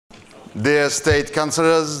dear state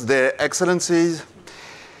councillors, their excellencies,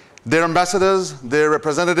 dear ambassadors, dear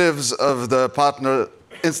representatives of the partner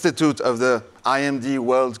institute of the IMD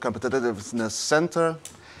World Competitiveness Center,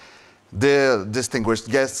 dear distinguished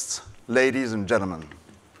guests, ladies and gentlemen.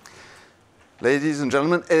 Ladies and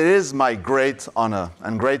gentlemen, it is my great honor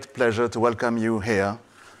and great pleasure to welcome you here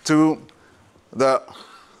to the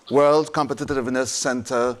World Competitiveness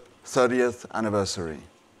Center 30th anniversary.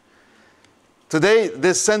 Today,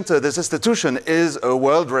 this center, this institution is a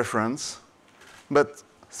world reference, but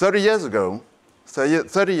 30 years ago,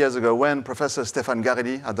 when Professor Stéphane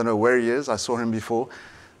Garelli, I don't know where he is, I saw him before,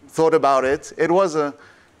 thought about it, it was a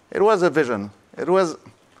vision. It was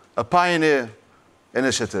a pioneer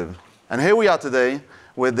initiative. And here we are today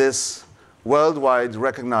with this worldwide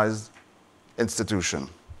recognized institution.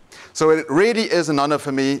 So it really is an honor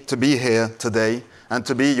for me to be here today and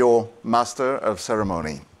to be your master of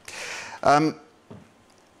ceremony.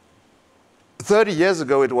 30 years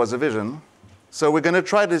ago, it was a vision. So we're going to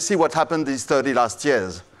try to see what happened these 30 last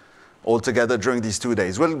years altogether during these 2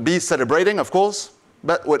 days. We'll be celebrating, of course,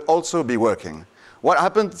 but we'll also be working. What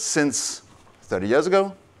happened since 30 years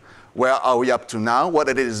ago? Where are we up to now?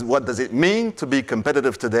 What does it mean to be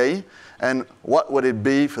competitive today? And what would it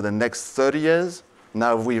be for the next 30 years?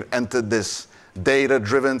 Now we've entered this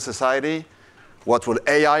data-driven society. What will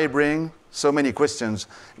AI bring? So many questions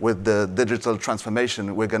with the digital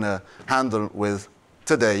transformation we're going to handle with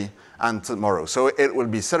today and tomorrow. So it will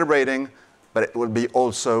be celebrating, but it will be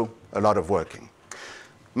also a lot of working.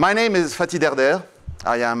 My name is Fatih Derder.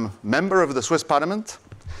 I am member of the Swiss Parliament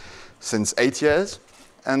since 8 years.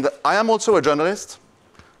 And I am also a journalist.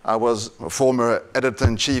 I was a former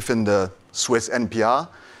editor-in-chief in the Swiss NPR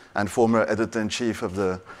and former editor-in-chief of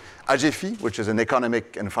the AGFI, which is an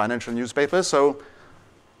economic and financial newspaper. So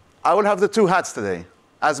I will have the two hats today.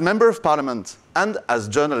 As member of parliament and as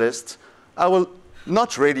journalist, I will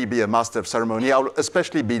not really be a master of ceremony. I will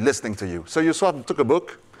especially be listening to you. So you sort of took a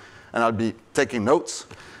book, and I'll be taking notes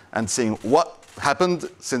and seeing what happened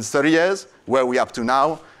since 30 years, where we're up to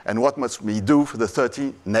now, and what must we do for the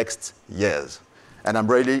 30 next years. And I'm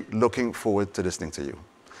really looking forward to listening to you.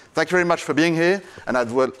 Thank you very much for being here, and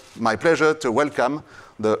it's my pleasure to welcome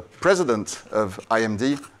the president of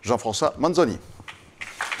IMD, Jean-François Manzoni.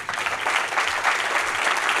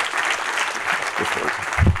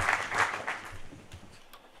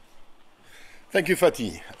 Thank you,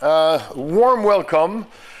 Fatih. Warm welcome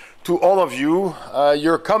to all of you.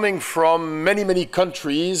 You're coming from many, many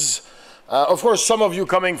countries. Of course, some of you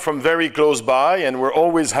coming from very close by, and we're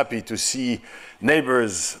always happy to see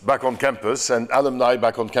neighbors back on campus and alumni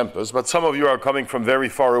back on campus. But some of you are coming from very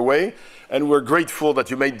far away, and we're grateful that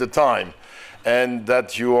you made the time and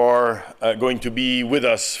that you are going to be with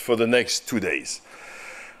us for the next 2 days.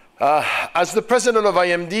 As the president of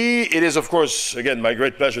IMD, it is, of course, again, my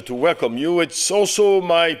great pleasure to welcome you. It's also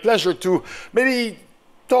my pleasure to maybe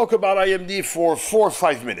talk about IMD for 4 or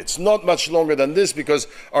 5 minutes, not much longer than this, because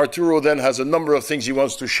Arturo then has a number of things he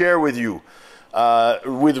wants to share with you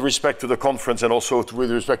with respect to the conference and also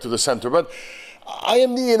with respect to the center. But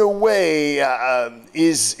IMD, in a way, IMD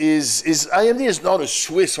is not a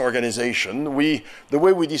Swiss organization. The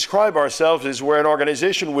way we describe ourselves is we're an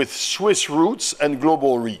organization with Swiss roots and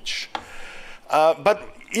global reach. But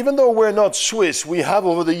even though we're not Swiss, we have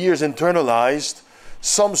over the years internalized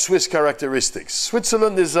some Swiss characteristics.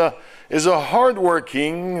 Switzerland is a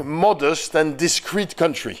hardworking, modest, and discreet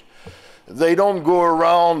country. They don't go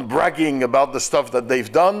around bragging about the stuff that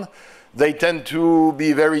they've done. They tend to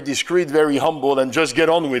be very discreet, very humble, and just get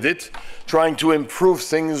on with it, trying to improve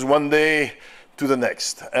things one day to the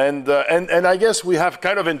next. And I guess we have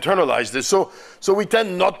kind of internalized this. So we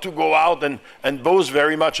tend not to go out and boast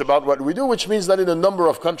very much about what we do, which means that in a number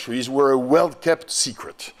of countries, we're a well-kept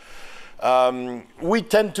secret. We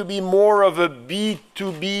tend to be more of a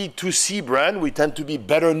B2B2C brand. We tend to be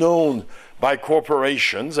better known by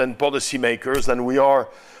corporations and policymakers than we are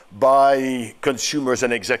by consumers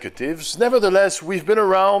and executives. Nevertheless, we've been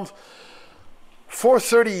around for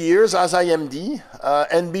 30 years as IMD,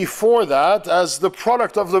 and before that, as the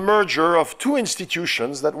product of the merger of two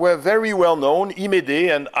institutions that were very well known, IMD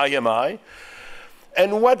and IMI.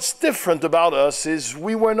 And what's different about us is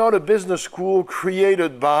we were not a business school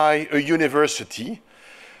created by a university.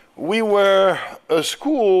 We were a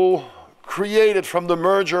school created from the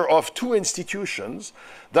merger of two institutions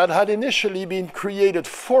that had initially been created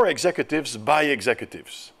for executives by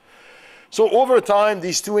executives. So over time,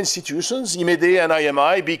 these two institutions, IMD and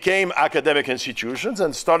IMI, became academic institutions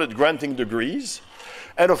and started granting degrees.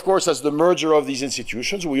 And of course, as the merger of these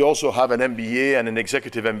institutions, we also have an MBA and an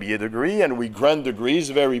executive MBA degree, and we grant degrees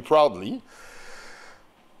very proudly.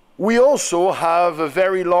 We also have a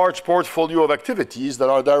very large portfolio of activities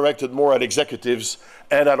that are directed more at executives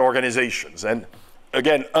and at organizations. And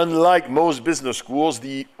again, unlike most business schools,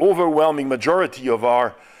 the overwhelming majority of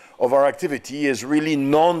our activity is really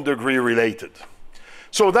non-degree related.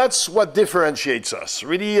 So that's what differentiates us.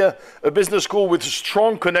 Really a business school with a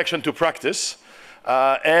strong connection to practice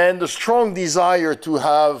and a strong desire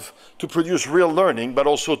to produce real learning, but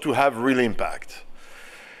also to have real impact.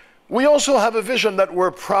 We also have a vision that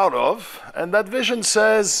we're proud of, and that vision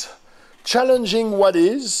says, challenging what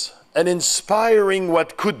is and inspiring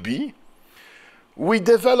what could be. We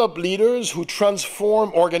develop leaders who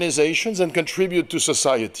transform organizations and contribute to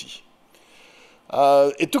society.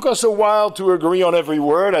 It took us a while to agree on every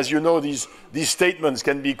word. As you know, these statements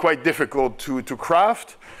can be quite difficult to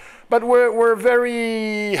craft, but we're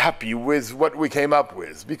very happy with what we came up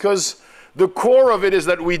with, because the core of it is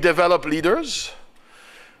that we develop leaders.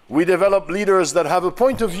 We develop leaders that have a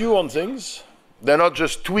point of view on things. They're not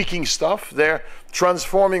just tweaking stuff, they're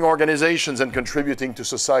transforming organizations and contributing to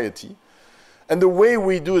society. And the way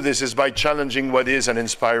we do this is by challenging what is and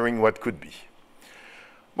inspiring what could be.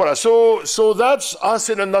 Voilà, so that's us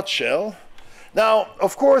in a nutshell. Now,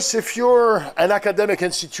 of course, if you're an academic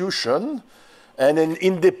institution, and an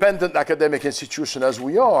independent academic institution as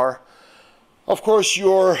we are, of course,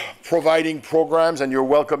 you're providing programs and you're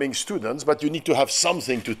welcoming students, but you need to have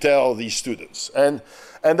something to tell these students. And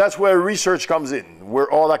that's where research comes in. We're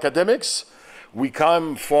all academics. We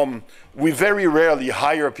very rarely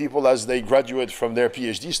hire people as they graduate from their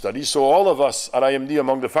PhD studies. So all of us at IMD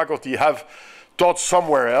among the faculty have taught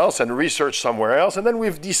somewhere else and researched somewhere else. And then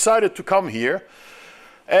we've decided to come here.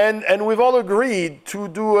 And we've all agreed to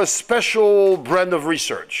do a special brand of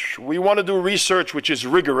research. We want to do research which is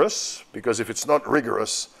rigorous, because if it's not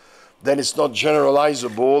rigorous, then it's not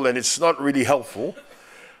generalizable and it's not really helpful.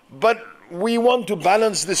 But we want to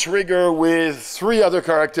balance this rigor with three other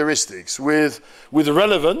characteristics. With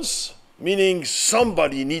relevance, meaning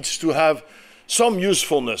somebody needs to have some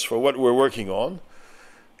usefulness for what we're working on.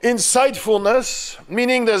 Insightfulness,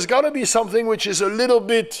 meaning there's got to be something which is a little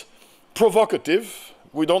bit provocative.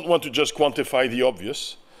 We don't want to just quantify the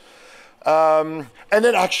obvious. And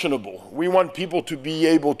then actionable. We want people to be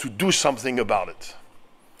able to do something about it.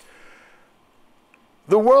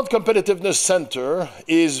 The World Competitiveness Center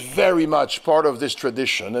is very much part of this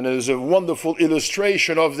tradition, and it is a wonderful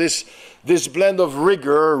illustration of this blend of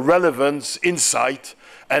rigor, relevance, insight,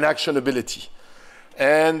 and actionability.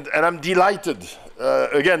 And I'm delighted,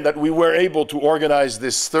 again, that we were able to organize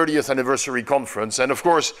this 30th anniversary conference. And of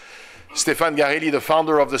course, Stéphane Garelli, the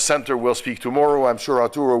founder of the center, will speak tomorrow. I'm sure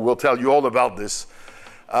Arturo will tell you all about this.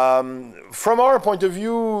 From our point of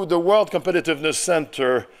view, the World Competitiveness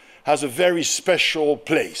Center has a very special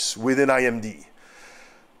place within IMD.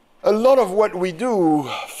 A lot of what we do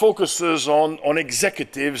focuses on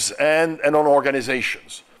executives and on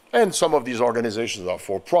organizations. And some of these organizations are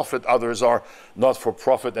for-profit, others are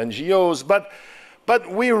not-for-profit NGOs,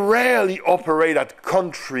 but we rarely operate at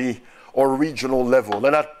country or regional level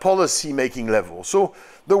and at policy-making level. So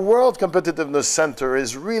the World Competitiveness Center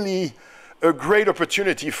is really a great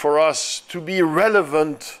opportunity for us to be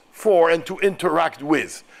relevant for and to interact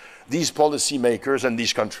with these policymakers and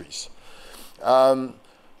these countries.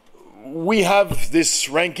 We have this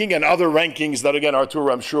ranking and other rankings that, again,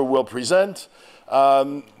 Arturo, I'm sure, will present.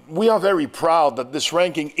 We are very proud that this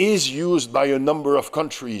ranking is used by a number of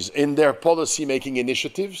countries in their policy-making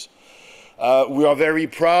initiatives. We are very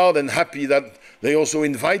proud and happy that they also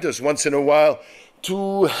invite us once in a while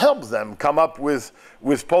to help them come up with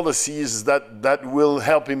policies that will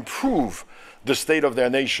help improve the state of their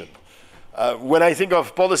nation. When I think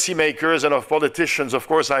of policymakers and of politicians, of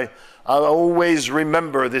course, I always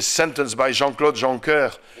remember this sentence by Jean-Claude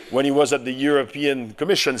Juncker when he was at the European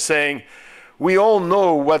Commission saying, "We all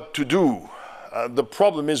know what to do. The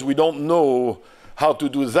problem is we don't know how to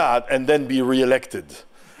do that and then be re-elected."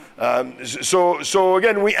 So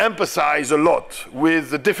again, we empathize a lot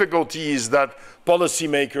with the difficulties that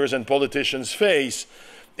policymakers and politicians face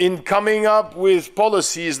in coming up with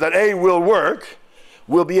policies that A, will work,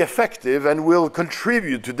 will be effective, and will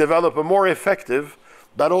contribute to develop a more effective,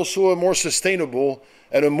 but also a more sustainable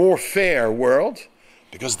and a more fair world,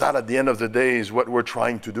 because that at the end of the day is what we're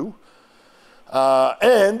trying to do,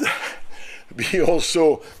 and be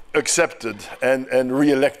also accepted and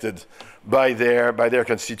re-elected by their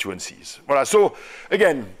constituencies. Voilà. So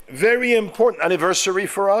again, very important anniversary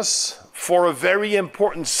for us, for a very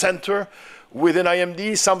important center within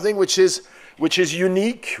IMD, something which is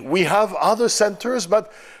unique. We have other centers,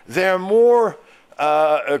 but they're more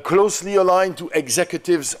closely aligned to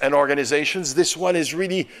executives and organizations. This one is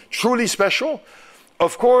really truly special.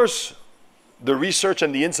 Of course, the research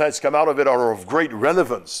and the insights come out of it are of great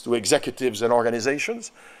relevance to executives and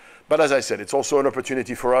organizations. But as I said, it's also an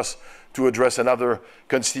opportunity for us to address another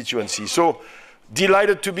constituency. So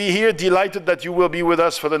delighted to be here, delighted that you will be with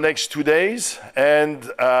us for the next 2 days. And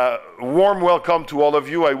warm welcome to all of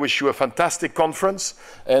you. I wish you a fantastic conference.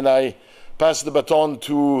 And I pass the baton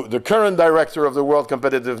to the current director of the World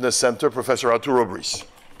Competitiveness Center, Professor Arturo Bris.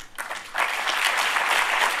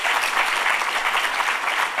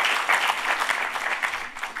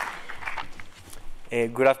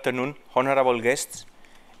 Good afternoon, honorable guests,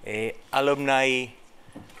 alumni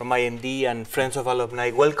from IMD and friends of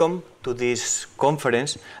alumni. Welcome to this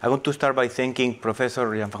conference. I want to start by thanking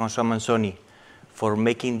Professor Jean-François Manzoni for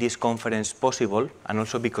making this conference possible, and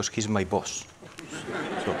also because he's my boss.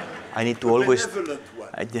 So I need to always...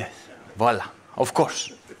 yes, voila, of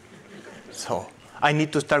course. So I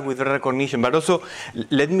need to start with recognition, but also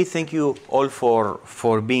let me thank you all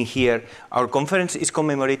for being here. Our conference is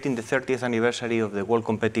commemorating the 30th anniversary of the World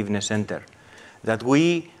Competitiveness Center that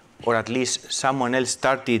we, or at least someone else,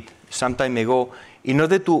 started some time ago in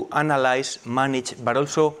order to analyze, manage, but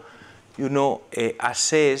also, you know,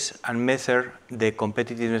 assess and measure the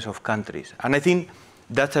competitiveness of countries. And I think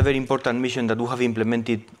that's a very important mission that we have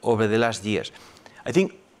implemented over the last years. I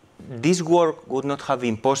think this work would not have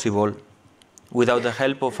been possible without the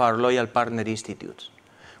help of our loyal partner institutes,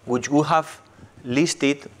 which we have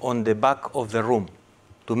listed on the back of the room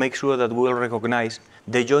to make sure that we will recognize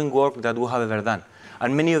the joint work that we have ever done.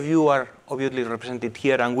 And many of you are obviously represented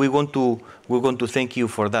here, and we're going to thank you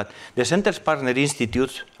for that. The Center's partner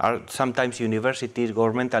institutes are sometimes universities,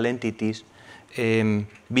 governmental entities,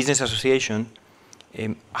 business associations,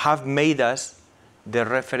 have made us the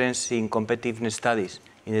reference in competitiveness studies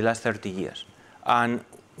in the last 30 years. And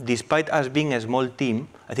despite us being a small team,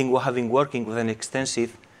 I think we have been working with an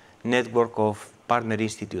extensive network of partner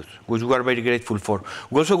institutes, which we are very grateful for.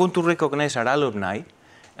 We also want to recognize our alumni,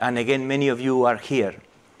 and again, many of you are here.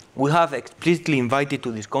 We have explicitly invited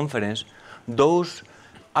to this conference those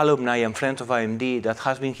alumni and friends of IMD that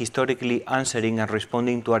has been historically answering and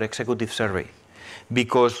responding to our executive survey,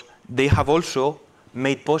 because they have also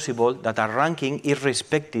made possible that our ranking is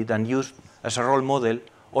respected and used as a role model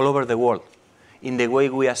all over the world in the way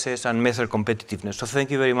we assess and measure competitiveness. So thank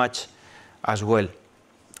you very much as well.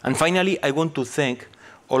 And finally, I want to thank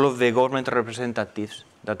all of the government representatives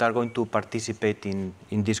that are going to participate in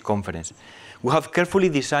this conference. We have carefully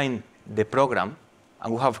designed the program,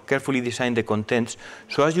 and we have carefully designed the contents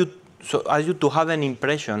so as you to have an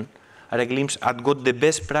impression or a glimpse at what the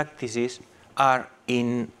best practices are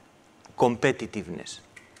in competitiveness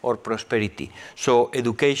or prosperity. So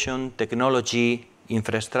education, technology,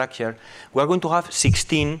 infrastructure. We are going to have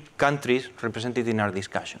 16 countries represented in our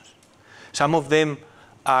discussions. Some of them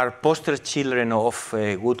are poster children of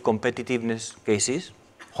good competitiveness cases: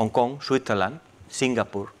 Hong Kong, Switzerland,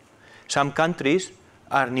 Singapore. Some countries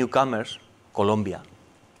are newcomers: Colombia,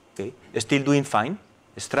 okay? Still doing fine,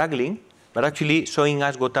 struggling, but actually showing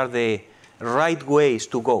us what are the right ways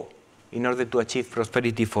to go in order to achieve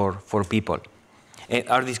prosperity for people.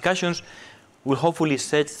 Our discussions will hopefully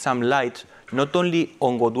shed some light not only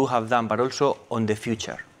on what we have done, but also on the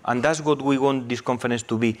future. And that's what we want this conference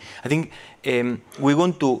to be. I think we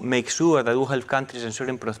want to make sure that we help countries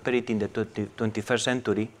ensuring prosperity in the 21st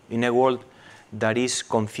century in a world that is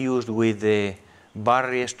confused with the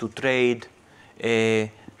barriers to trade,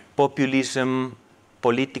 populism,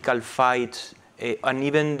 political fights, and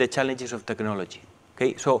even the challenges of technology.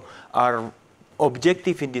 Okay? So our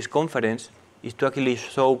objective in this conference is to actually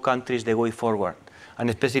show countries the way forward, and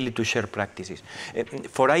especially to share practices.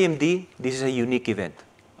 For IMD, this is a unique event,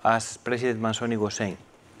 as President Manzoni was saying,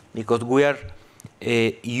 because we are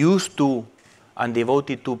used to and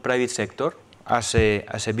devoted to private sector as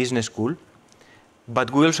a business school,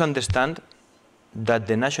 but we also understand that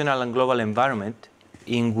the national and global environment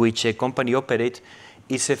in which a company operates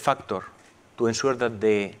is a factor to ensure that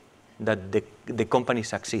the company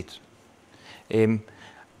succeeds.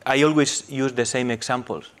 I always use the same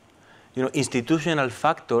examples. You know, institutional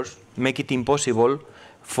factors make it impossible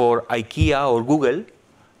for IKEA or Google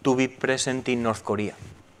to be present in North Korea.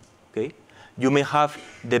 Okay? You may have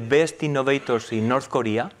the best innovators in North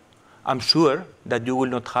Korea. I'm sure that you will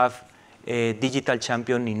not have a digital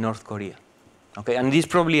champion in North Korea. Okay? And this is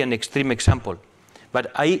probably an extreme example.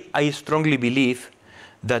 But I strongly believe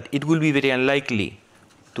that it will be very unlikely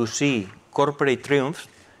to see corporate triumphs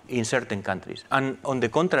in certain countries. And on the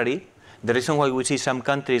contrary, the reason why we see some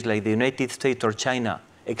countries like the United States or China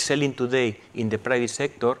excelling today in the private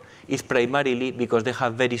sector is primarily because they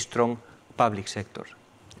have very strong public sectors.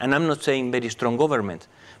 And I'm not saying very strong government,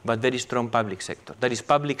 but very strong public sector. That is,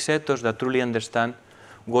 public sectors that truly understand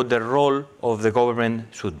what the role of the government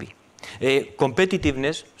should be.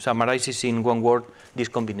 Competitiveness summarizes in one word this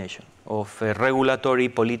combination of regulatory,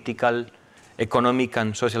 political, economic,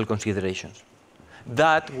 and social considerations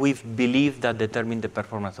that we believe that determine the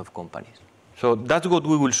performance of companies. So that's what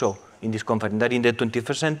we will show in this conference, that in the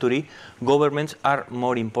 21st century, governments are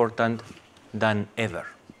more important than ever.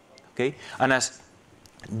 Okay? And as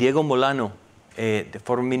Diego Molano, the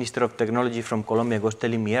former Minister of Technology from Colombia, was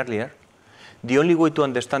telling me earlier, the only way to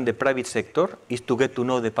understand the private sector is to get to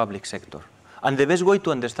know the public sector. And the best way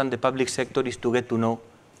to understand the public sector is to get to know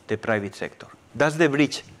the private sector. That's the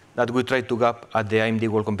bridge that we try to gap at the IMD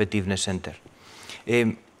World Competitiveness Center.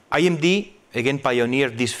 IMD, again,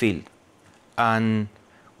 pioneered this field. And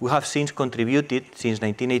we have since contributed, since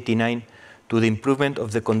 1989, to the improvement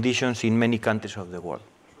of the conditions in many countries of the world.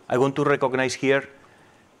 I want to recognize here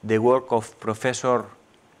the work of Professor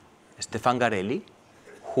Stefan Garelli,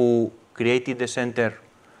 who created the center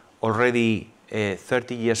already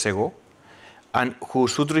 30 years ago, and who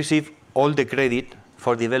should receive all the credit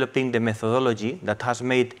for developing the methodology that has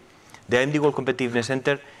made the IMD World Competitiveness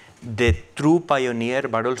Center the true pioneer,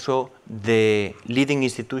 but also the leading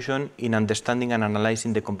institution in understanding and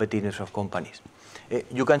analyzing the competitiveness of companies.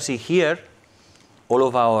 You can see here all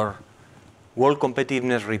of our world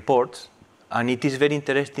competitiveness reports, and it is very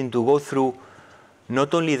interesting to go through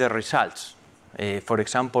not only the results. For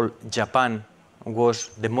example, Japan was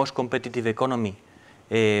the most competitive economy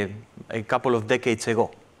a couple of decades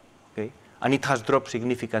ago, okay? And it has dropped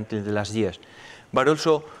significantly in the last years. But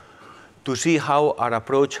also to see how our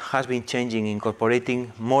approach has been changing,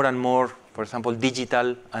 incorporating more and more, for example,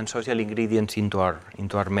 digital and social ingredients into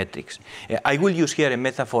our metrics. I will use here a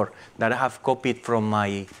metaphor that I have copied from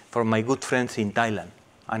my good friends in Thailand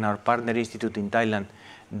and our partner institute in Thailand,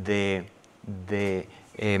 the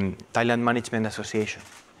Thailand Management Association.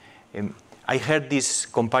 I heard this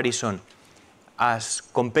comparison as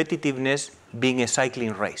competitiveness being a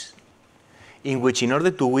cycling race, in which in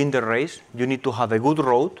order to win the race, you need to have a good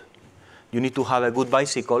road, you need to have a good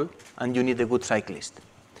bicycle, and you need a good cyclist.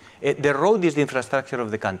 The road is the infrastructure of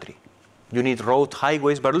the country. You need road,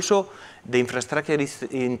 highways, but also the infrastructure is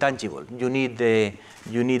intangible. You need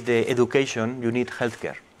the education, you need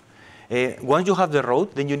healthcare. Once you have the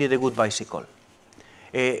road, then you need a good bicycle.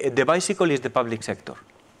 The bicycle is the public sector.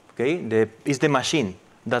 Okay? It's the machine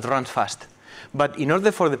that runs fast. But in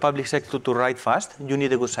order for the public sector to ride fast, you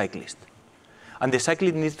need a good cyclist. And the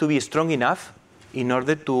cyclist needs to be strong enough in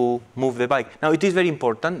order to move the bike. Now, it is very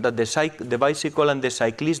important that the bicycle and the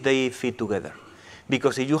cyclist, they fit together.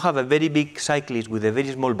 Because if you have a very big cyclist with a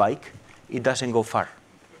very small bike, it doesn't go far.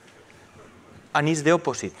 And it's the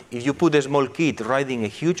opposite. If you put a small kid riding a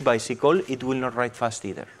huge bicycle, it will not ride fast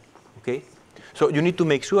either. Okay? So you need to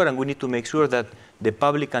make sure, and we need to make sure that the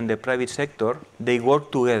public and the private sector, they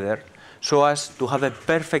work together so as to have a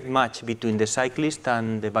perfect match between the cyclist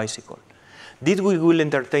and the bicycle. This we will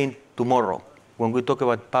entertain tomorrow when we talk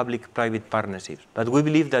about public-private partnerships. But we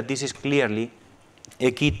believe that this is clearly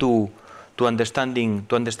a key to understanding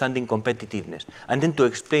competitiveness, and then to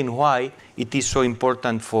explain why it is so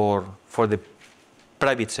important for the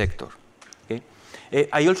private sector. Okay?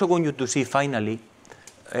 I also want you to see, finally,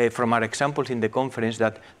 from our examples in the conference,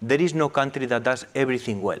 that there is no country that does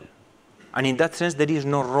everything well. And in that sense, there is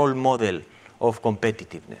no role model of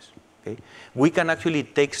competitiveness. Okay? We can actually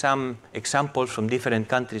take some examples from different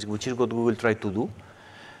countries, which is what we will try to do.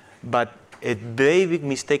 But a very big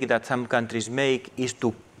mistake that some countries make is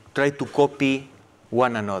to try to copy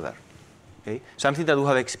one another. Okay? Something that we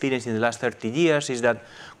have experienced in the last 30 years is that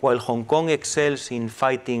while Hong Kong excels in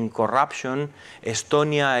fighting corruption,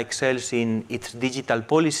 Estonia excels in its digital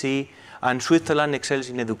policy, and Switzerland excels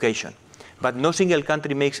in education. But no single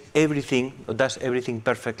country makes everything, or does everything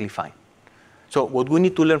perfectly fine. So what we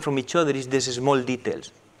need to learn from each other is these small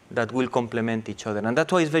details that will complement each other. And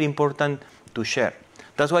that's why it's very important to share.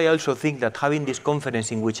 That's why I also think that having this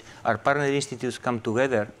conference in which our partner institutes come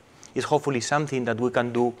together is hopefully something that we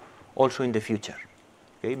can do also in the future,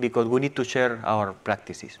 okay? Because we need to share our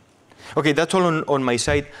practices. Okay, that's all on my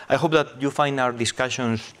side. I hope that you find our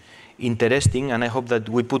discussions interesting, and I hope that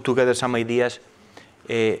we put together some ideas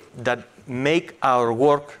that make our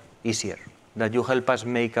work easier, that you help us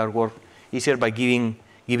make our work easier by giving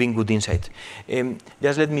good insights.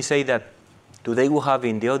 Just let me say that today we have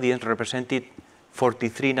in the audience represented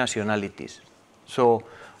 43 nationalities. So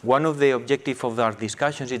one of the objectives of our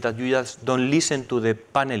discussions is that you just don't listen to the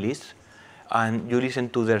panelists and you listen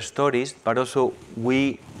to their stories, but also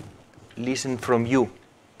we listen from you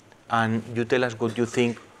and you tell us what you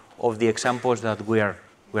think of the examples that we are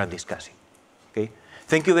discussing. Okay?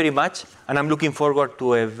 Thank you very much, and I'm looking forward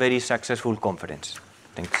to a very successful conference.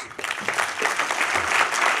 Thanks.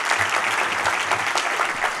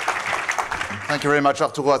 Thank you very much,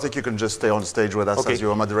 Arturo. I think you can just stay on stage with us as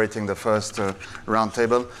you are moderating the first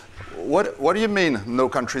roundtable. What do you mean no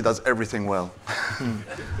country does everything well?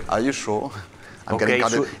 Are you sure?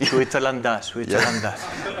 Switzerland does. Switzerland does.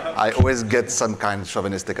 I always get some kind of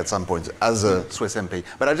chauvinistic at some point as a Swiss MP.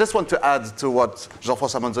 But I just want to add to what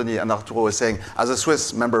Jean-François Manzoni and Arturo were saying. As a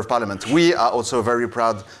Swiss member of parliament, we are also very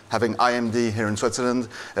proud having IMD here in Switzerland.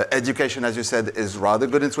 Education, as you said, is rather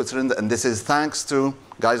good in Switzerland, and this is thanks to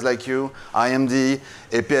guys like you, IMD,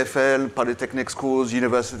 EPFL, polytechnic schools,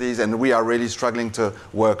 universities, and we are really struggling to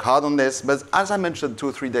work hard on this. But as I mentioned 2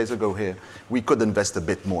 or 3 days ago here, we could invest a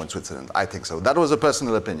bit more in Switzerland. I think so. That was a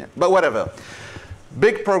personal opinion. But whatever.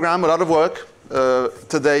 Big program, a lot of work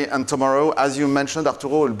today and tomorrow. As you mentioned,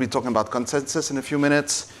 Arturo will be talking about consensus in a few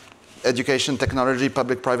minutes, education, technology,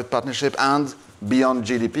 public-private partnership, and beyond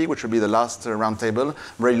GDP, which will be the last roundtable.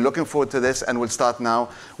 I'm really looking forward to this, and we'll start now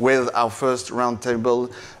with our first roundtable,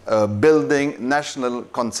 building national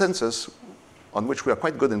consensus, on which we are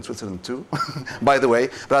quite good in Switzerland too, by the way.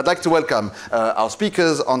 But I'd like to welcome our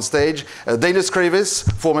speakers on stage. Dainius Kreivys,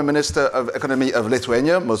 former Minister of Economy of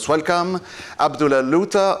Lithuania, most welcome. Abdulla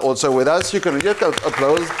Lootah, also with us. You can get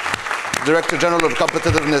applause. Director General of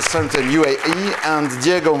Competitiveness Center in UAE, and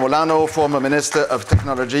Diego Molano, former Minister of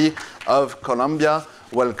Technology of Colombia.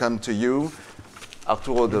 Welcome to you.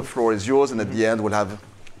 Arturo, the floor is yours, and at the end we'll have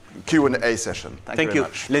Q&A session. Thank you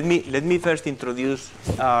very much. Let me first introduce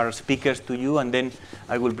our speakers to you, and then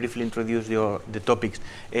I will briefly introduce the topics.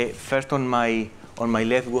 First, on my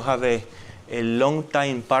left, we have a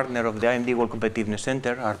long-time partner of the IMD World Competitiveness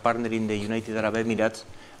Center, our partner in the United Arab Emirates,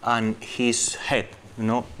 and his head,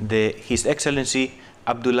 His Excellency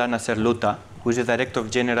Abdulla Lootah, who is the Director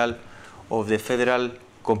General of the Federal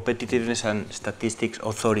Competitiveness and Statistics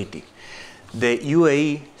Authority. The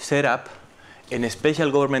UAE set up a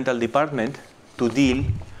special governmental department to deal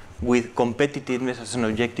with competitiveness as an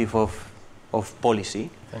objective of policy.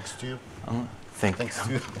 Thanks to you. Thanks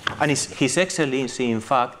to you. And His Excellency, in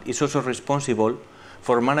fact, is also responsible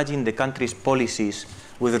for managing the country's policies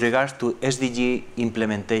with regards to SDG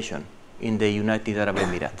implementation in the United Arab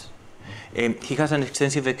Emirates. He has an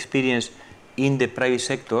extensive experience in the private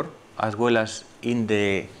sector as well as in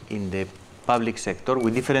the public sector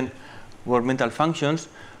with different governmental functions,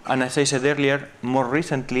 and as I said earlier, more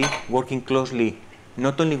recently working closely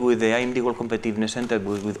not only with the IMD World Competitiveness Center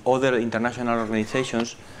but with other international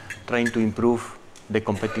organizations trying to improve the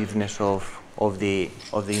competitiveness of the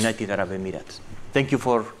United Arab Emirates. Thank you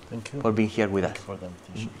for being here with us. Thank you for the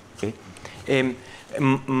invitation. Okay.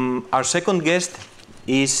 Our second guest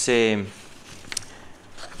is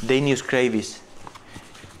Dainius Kreivys.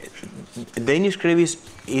 Dainius Kreivys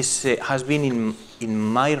has been in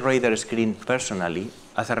my radar screen personally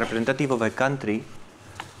as a representative of a country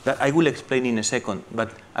that I will explain in a second,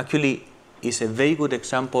 but actually is a very good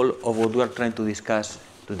example of what we are trying to discuss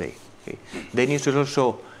today. Okay. Dainius is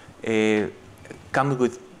also comes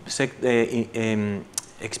with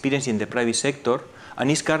experience in the private sector,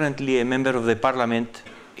 and is currently a member of the parliament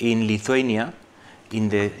in Lithuania,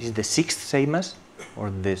 is the 6th Seimas or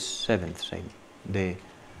the 7th Seimas?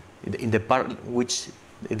 Which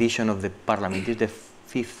edition of the parliament is the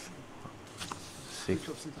 5th?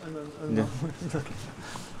 6th?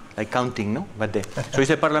 Like counting, no? But so he's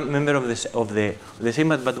a member of the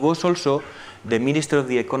Seimas, but was also the Minister of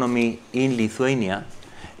the Economy in Lithuania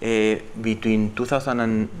between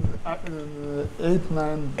 2008,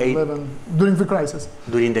 9, 11, during the crisis.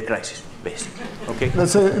 During the crisis, basically. Okay.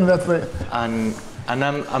 Let's say in that way. And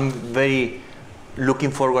I'm very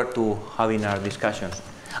looking forward to having our discussions.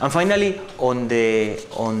 And finally, on the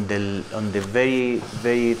very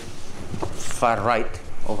very far right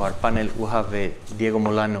of our panel, we have Diego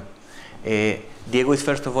Molano. Diego is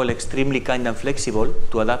first of all extremely kind and flexible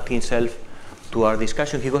to adapt himself to our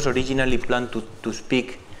discussion. He was originally planned to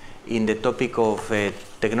speak in the topic of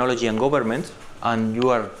technology and government, and you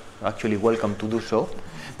are actually welcome to do so.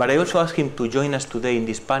 But I also asked him to join us today in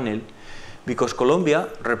this panel because Colombia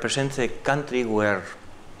represents a country where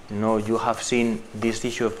you have seen this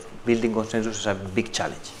issue of building consensus as a big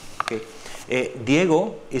challenge. Okay?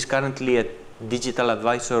 Diego is currently a digital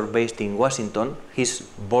advisor based in Washington. He's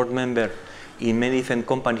board member in many different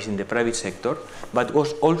companies in the private sector, but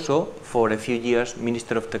was also for a few years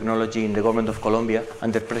Minister of Technology in the government of Colombia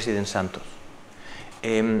under President Santos.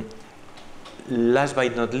 Last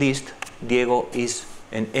but not least, Diego is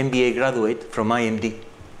an MBA graduate from IMD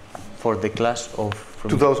for the class of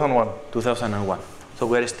 2001. 2001. So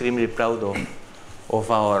we're extremely proud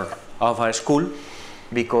of our school.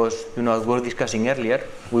 because, as we were discussing earlier,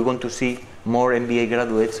 we want to see more MBA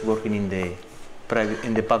graduates working in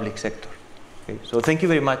the public sector. Okay? So thank you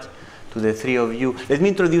very much to the three of you. Let me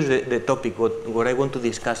introduce the topic, what I want to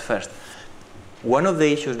discuss first. One of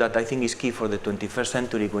the issues that I think is key for the 21st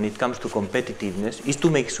century when it comes to competitiveness is to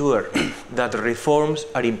make sure that reforms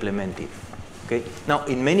are implemented. Okay? Now,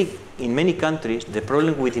 in many countries, the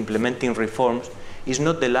problem with implementing reforms is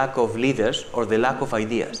not the lack of leaders or the lack of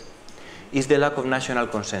ideas. It's the lack of national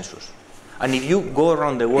consensus. And if you go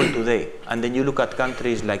around the world today and then you look at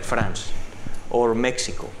countries like France or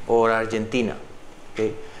Mexico or Argentina,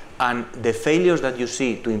 okay, and the failures that you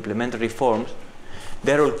see to implement reforms,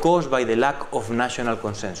 they're all caused by the lack of national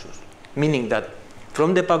consensus. Meaning that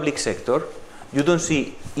from the public sector, you don't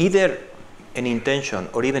see either an intention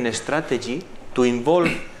or even a strategy to involve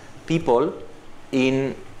people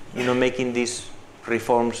in making these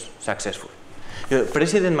reforms successful.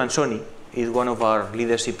 President Manzoni is one of our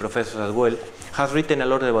leadership professors as well, has written a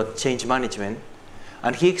lot about change management,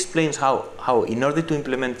 and he explains how in order to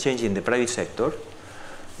implement change in the private sector,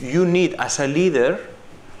 you need, as a leader,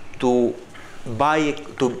 to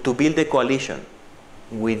build a coalition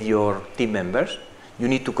with your team members. You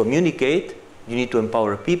need to communicate, you need to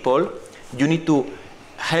empower people, you need to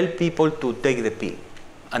help people to take the pill.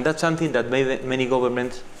 And that's something that many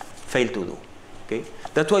governments fail to do. Okay?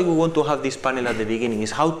 That's why we want to have this panel at the beginning,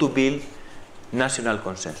 is how to build national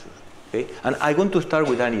consensus. Okay? And I want to start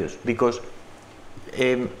with Dainius, because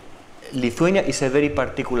Lithuania is a very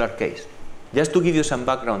particular case. Just to give you some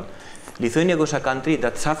background, Lithuania was a country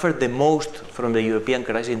that suffered the most from the European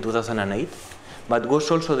crisis in 2008, but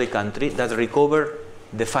was also the country that recovered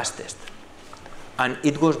the fastest. And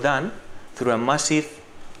it was done through a massive,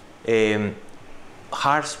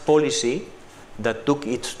 harsh policy that took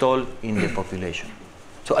its toll in the population.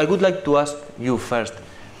 So I would like to ask you first,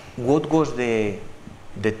 what was the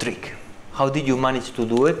trick? How did you manage to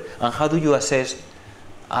do it? And how do you assess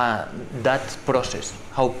that process?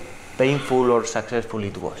 How painful or successful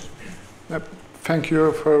it was? Thank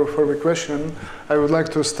you for the question. I would like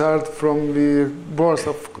to start from the words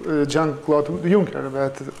of Jean-Claude Juncker,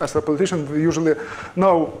 that as a politician we usually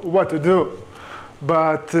know what to do,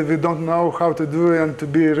 but we don't know how to do it and to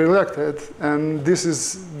be re-elected. And this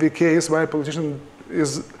is the case why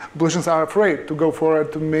politicians are afraid to go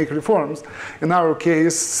forward to make reforms. In our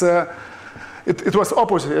case, it was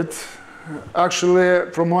opposite. Actually,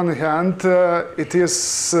 from one hand, it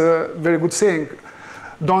is a very good saying,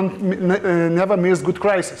 never miss good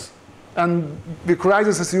crisis. And the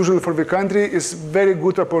crisis is usually for the country is very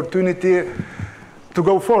good opportunity to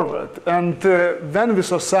go forward. And then the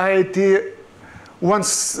society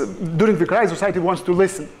during the crisis, society wants to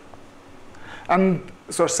listen. And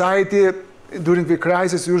society during the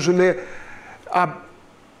crisis usually are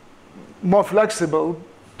more flexible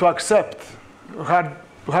to accept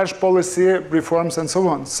harsh policy reforms and so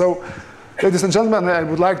on. So, ladies and gentlemen, I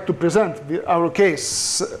would like to present our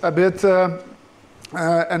case a bit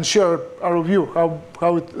and share our view, how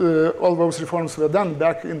all those reforms were done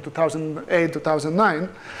back in 2008, 2009.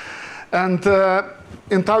 And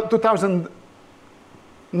in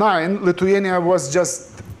 2009, Lithuania was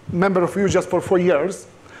just member of EU just for 4 years.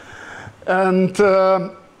 And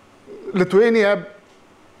Lithuania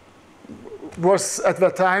was at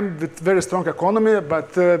that time with very strong economy,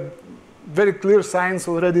 but very clear signs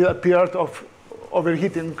already appeared of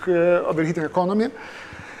overheating economy.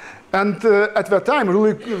 And at that time,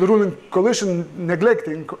 ruling coalition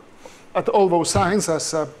neglecting at all those signs,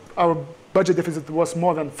 as our budget deficit was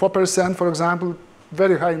more than 4%, for example,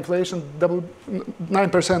 very high inflation,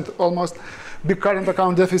 9% almost, big current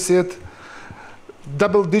account deficit,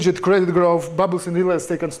 double-digit credit growth, bubbles in real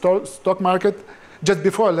estate and stock market. Just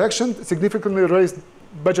before election, significantly raised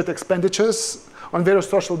budget expenditures on various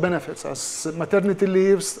social benefits, as maternity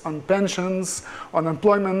leaves, on pensions, on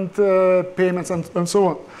employment payments, and so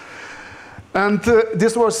on. And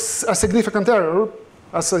this was a significant error,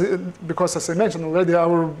 because as I mentioned already,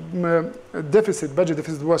 our budget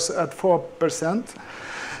deficit was at 4%.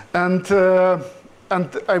 And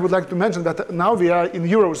I would like to mention that now we are in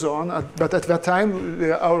Eurozone, but at that time,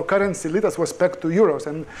 our currency litas was pegged to euros,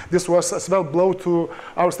 and this was as well blow to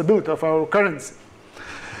our stability of our currency.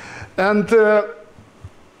 And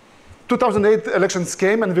 2008 elections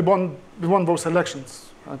came, and we won those elections.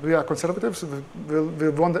 We are conservatives, we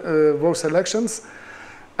won those elections.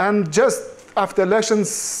 And just after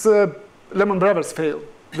elections, Lehman Brothers failed,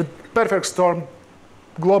 with perfect storm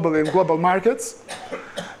globally in global markets.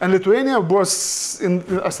 And Lithuania was,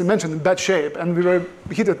 as I mentioned, in bad shape, and we were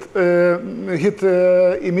hit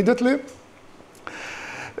immediately.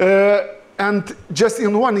 And just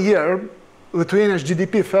in 1 year, Lithuania's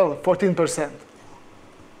GDP fell 14%.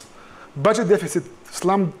 Budget deficit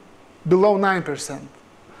slumped below 9%.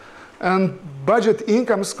 And budget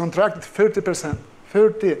incomes contracted 30%.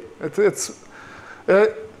 30.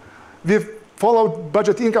 We've followed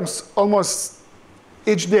budget incomes almost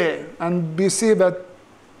each day, and we see that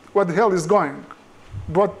what the hell is going.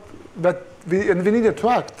 And we needed to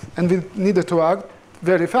act, and we needed to act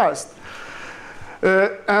very fast.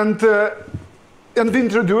 And we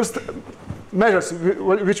introduced measures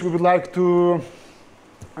which we would like to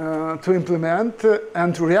implement,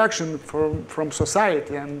 and reaction from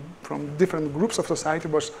society and from different groups of society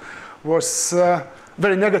was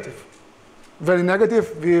very negative. Very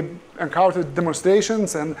negative. We encountered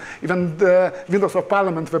demonstrations, and even the windows of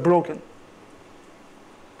parliament were broken.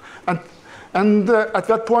 And at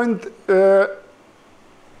that point,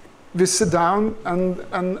 we sit down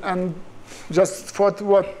and just thought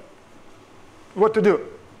what to do.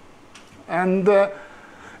 And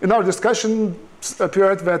in our discussion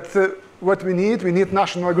appeared that what we need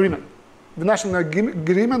national agreement. The national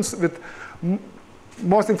agreements with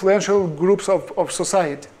most influential groups of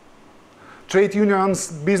society. Trade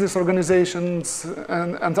unions, business organizations,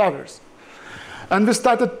 and others. And we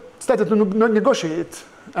started to negotiate.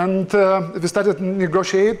 And we started to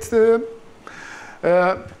negotiate.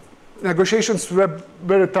 Negotiations were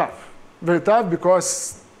very tough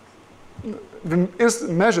because the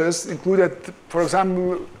measures included, for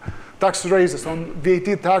example, tax raises. On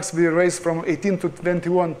VAT tax, we raised from 18 to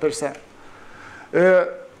 21%.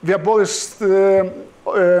 We abolished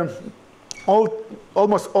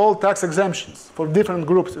almost all tax exemptions for different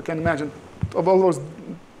groups. You can imagine, all those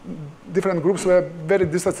different groups were very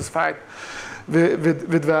dissatisfied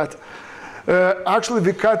with that. Actually,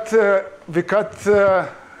 we cut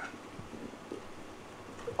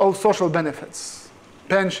all social benefits,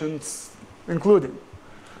 pensions including,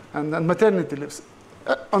 and maternity leaves,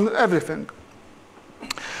 on everything.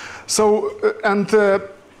 So, and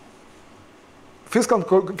fiscal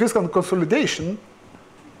consolidation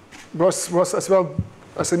was as well,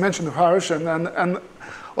 as I mentioned, harsh, and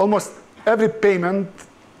almost every payment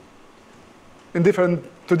in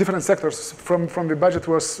to different sectors from the budget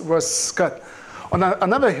was cut. On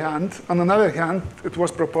another hand, it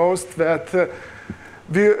was proposed that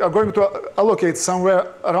we are going to allocate somewhere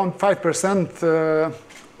around 5%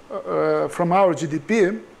 from our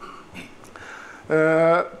GDP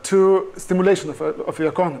to stimulation of the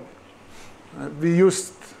economy. We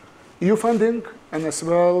used EU funding and as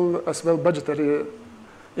well budgetary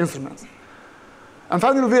instruments. And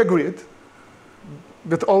finally, we agreed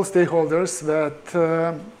with all stakeholders that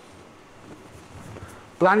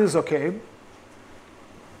plan is okay.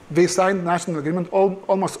 They signed national agreement,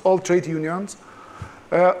 almost all trade unions,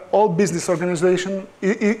 all business organizations,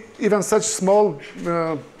 even such small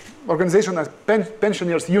organizations as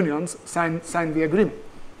pensioners' unions signed the agreement.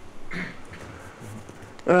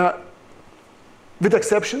 With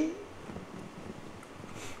exception,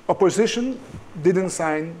 opposition didn't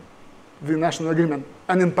sign the national agreement,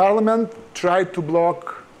 and in parliament tried to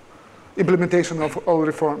block implementation of all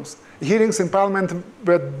reforms. Hearings in parliament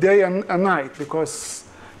were day and night because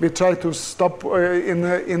we tried to stop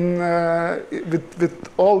with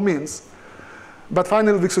all means. But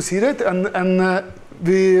finally we succeeded, and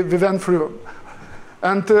we went through.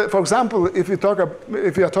 And for example, if we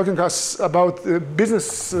are talking about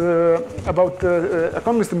business, about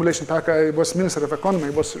economy stimulation pack, I was Minister of Economy,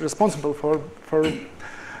 was responsible for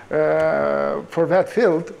that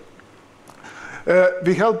field.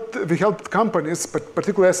 We helped companies,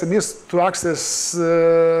 particularly SMEs, to access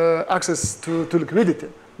to liquidity.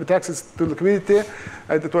 With access to liquidity,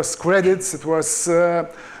 it was credits, it was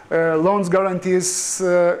loans, guarantees,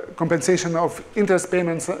 compensation of interest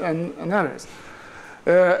payments, and others.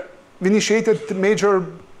 We initiated major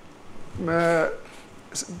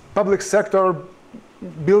public sector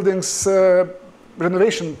buildings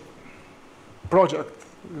renovation project,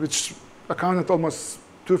 which accounted almost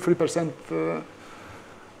 2-3%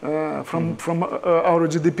 from our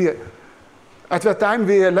GDP. At that time,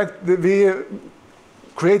 we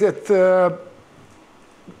created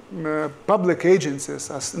public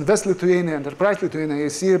agencies as Invest Lithuania, Enterprise Lithuania. You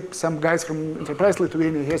see some guys from Enterprise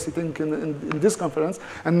Lithuania here sitting in this conference.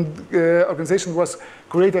 And organization was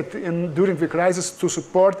created during the crisis to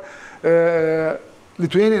support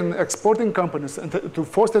Lithuanian exporting companies and to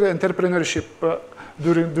foster entrepreneurship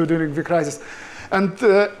during the crisis. And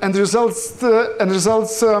results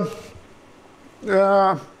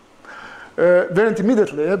weren't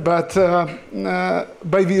immediately, but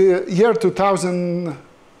by the year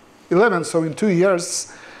 2011, so in 2 years,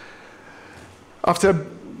 after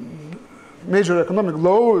major economic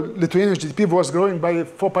low, Lithuania's GDP was growing by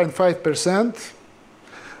 4.5%.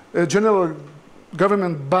 General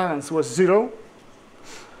government balance was 0.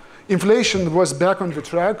 Inflation was back on the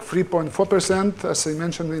track, 3.4%. As I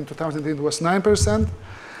mentioned, in 2008 it was 9%.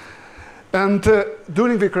 And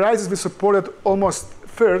during the crisis, we supported almost a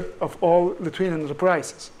third of all Lithuanian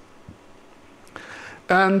enterprises.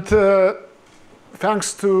 And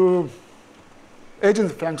thanks to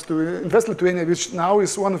Invest Lithuania, which now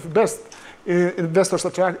is one of the best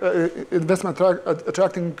investment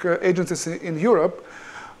attracting agencies in Europe,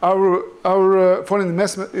 our foreign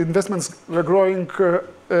investments were growing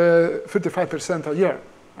 35% a year.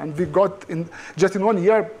 And we got, just in 1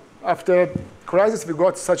 year after crisis, we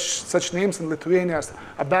got such names in Lithuania as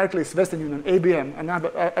Barclays, Western Union, ABM, and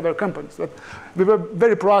other companies. That we were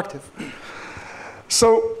very proactive.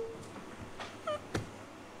 So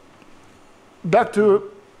back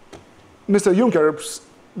to Mr. Juncker's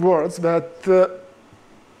words that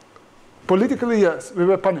politically, yes, we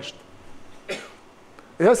were punished.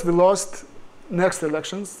 Yes, we lost next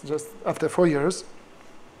elections just after 4 years,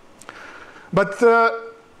 but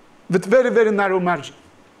with very, very narrow margin.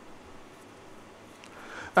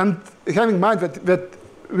 And having in mind that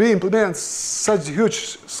we implemented such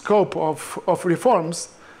huge scope of reforms,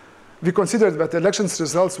 we considered that the elections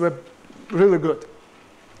results were really good.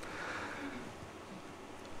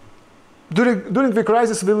 During the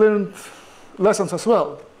crisis, we learned lessons as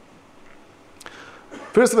well.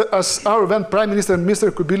 First, as our then Prime Minister,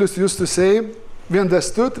 Mr. Kubilius, used to say, we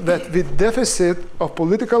understood that the deficit of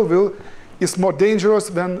political will is more dangerous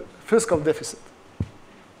than fiscal deficit.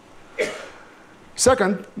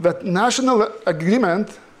 Second, that national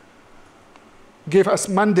agreement gave us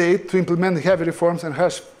mandate to implement heavy reforms and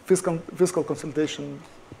harsh fiscal consolidation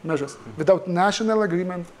measures. Without national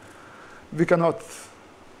agreement, we cannot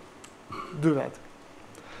do that.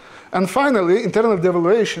 And finally, internal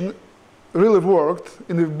devaluation really worked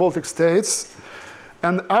in the Baltic states.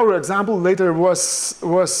 And our example later was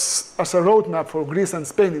as a roadmap for Greece and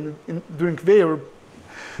Spain during their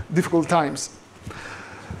difficult times.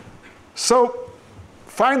 So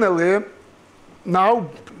finally, now,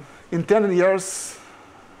 in 10 years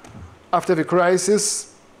after the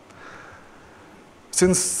crisis,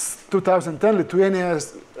 since 2010,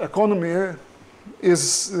 Lithuania's economy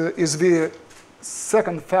is the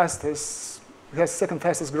second fastest, has second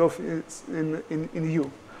fastest growth in EU.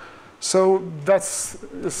 So that's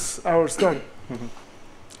our story. Mm-hmm.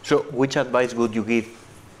 So which advice would you give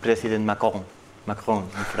President Macron in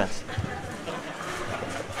France?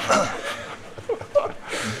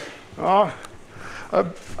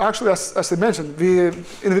 Actually, as I mentioned,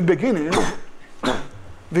 in the beginning,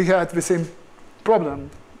 we had the same problem.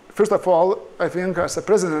 First of all, I think as a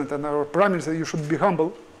president and our prime minister, you should be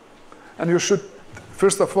humble. And you should,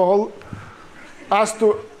 first of all, ask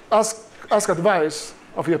advice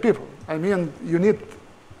of your people. I mean, you need to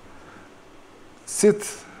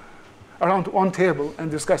sit around one table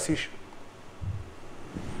and discuss issues.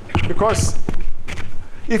 Because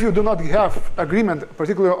if you do not have agreement,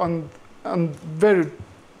 particularly on very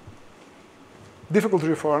difficult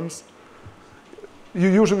reforms, you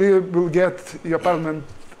usually will get your parliament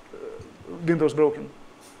windows broken.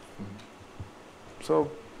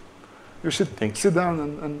 So you should sit down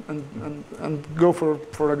and go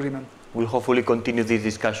for agreement. We'll hopefully continue this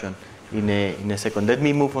discussion in a second. Let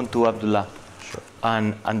me move on to Abdulla. Sure.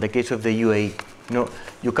 And the case of the UAE.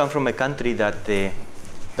 You come from a country that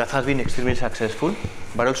has been extremely successful,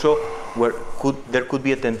 but also where there could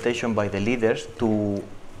be a temptation by the leaders to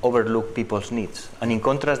overlook people's needs. And in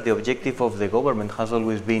contrast, the objective of the government has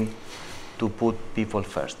always been to put people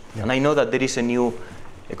first. Yeah. And I know that there is a new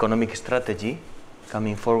economic strategy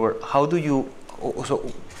coming forward. How do you,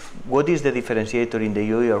 so what is the differentiator in the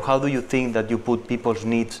UAE, or how do you think that you put people's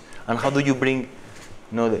needs, and how do you bring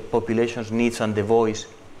the population's needs and the voice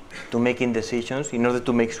to making decisions in order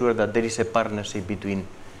to make sure that there is a partnership between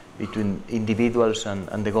individuals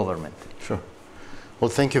and the government? Sure. Well,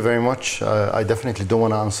 thank you very much. I definitely don't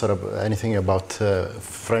want to answer anything about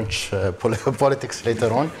French politics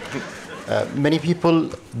later on. Many people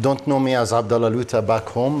don't know me as Abdulla Lootah back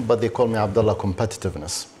home, but they call me Abdulla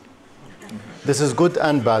Competitiveness. This is good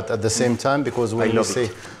and bad at the same time, because when we say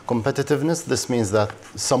competitiveness, this means that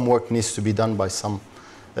some work needs to be done by some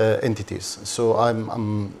entities. So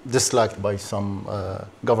I'm disliked by some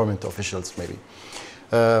government officials, maybe.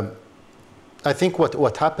 I think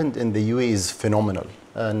what happened in the UAE is phenomenal,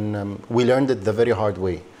 and we learned it the very hard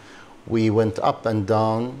way. We went up and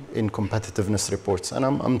down in competitiveness reports, and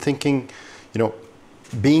I'm thinking,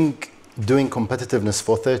 doing competitiveness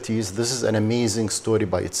for 30 years, this is an amazing story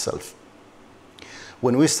by itself.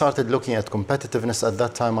 When we started looking at competitiveness, at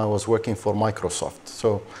that time I was working for Microsoft.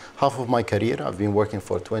 So half of my career, I've been working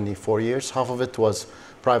for 24 years. Half of it was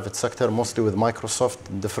private sector, mostly with Microsoft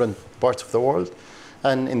in different parts of the world,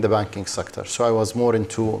 and in the banking sector. So I was more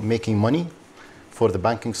into making money for the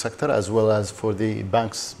banking sector as well as for the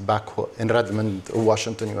banks back in Redmond,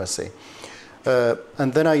 Washington, USA.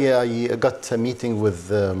 And then I got a meeting with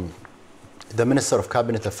the Minister of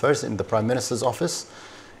Cabinet Affairs in the Prime Minister's office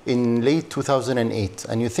in late 2008.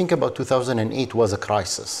 And you think about 2008 was a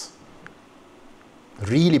crisis.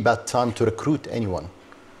 Really bad time to recruit anyone,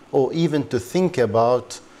 or even to think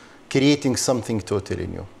about creating something totally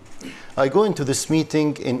new. I go into this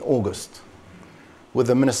meeting in August with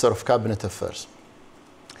the Minister of Cabinet Affairs,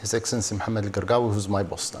 His Excellency Mohammed Al-Gargawi, who's my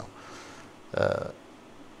boss now.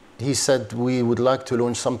 He said, we would like to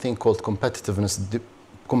launch something called competitiveness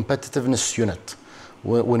unit.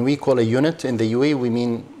 When we call a unit in the UAE, we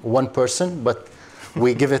mean one person, but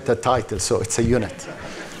we give it a title, so it's a unit.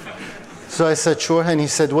 So I said, sure, and he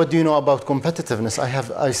said, what do you know about competitiveness?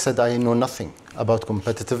 I said, I know nothing about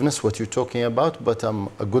competitiveness, what you're talking about, but I'm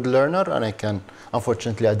a good learner, and I can,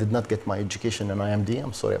 unfortunately, I did not get my education in IMD,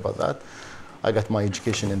 I'm sorry about that. I got my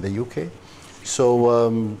education in the UK. So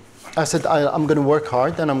I said, I'm going to work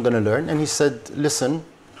hard, and I'm going to learn. And he said, listen,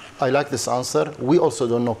 I like this answer. We also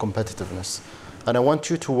don't know competitiveness. And I want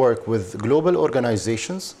you to work with global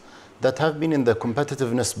organizations that have been in the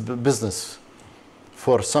competitiveness business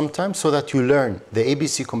for some time, so that you learn the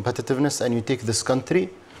ABC competitiveness and you take this country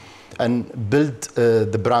and build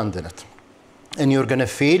the brand in it. And you're going to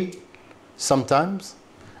fail sometimes,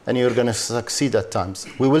 and you're going to succeed at times.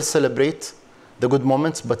 We will celebrate the good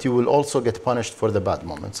moments, but you will also get punished for the bad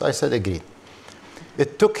moments. I said, agreed.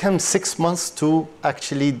 It took him 6 months to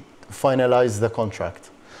actually finalize the contract.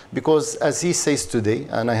 Because as he says today,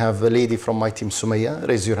 and I have a lady from my team, Sumaya,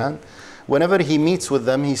 raise your hand. Whenever he meets with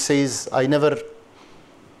them, he says, I never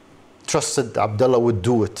trusted Abdulla would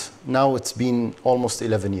do it. Now it's been almost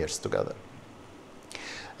 11 years together.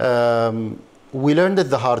 We learned it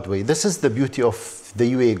the hard way. This is the beauty of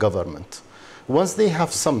the UAE government. Once they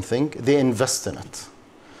have something, they invest in it.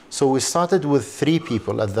 So we started with 3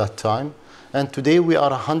 people at that time, and today we are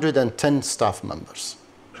 110 staff members.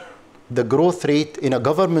 The growth rate in a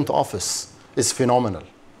government office is phenomenal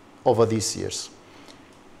over these years.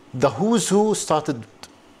 The who's who started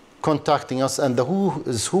contacting us, and the who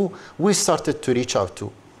is who we started to reach out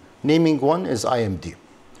to. Naming one is IMD.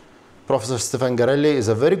 Professor Stefan Garelli is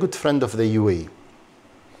a very good friend of the UAE.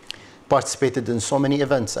 Participated in so many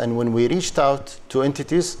events, and when we reached out to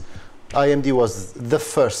entities, IMD was the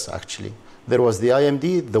first actually. There was the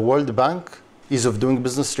IMD, the World Bank, Ease of Doing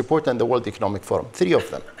Business Report, and the World Economic Forum, 3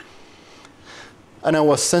 of them. And I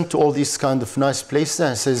was sent to all these kind of nice places,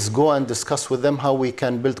 and says, go and discuss with them how we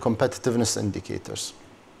can build competitiveness indicators.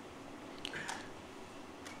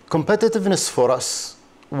 Competitiveness for us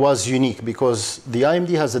was unique because the IMD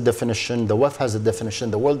has a definition, the WEF has a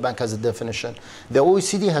definition, the World Bank has a definition, the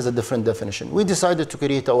OECD has a different definition. We decided to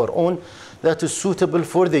create our own that is suitable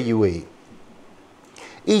for the UAE.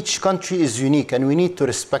 Each country is unique, and we need to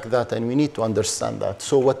respect that, and we need to understand that.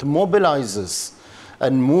 So what mobilizes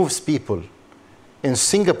and moves people in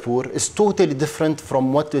Singapore is totally different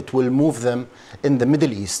from what it will move them in the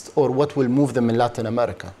Middle East or what will move them in Latin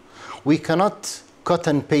America. We cannot cut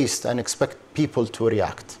and paste and expect people to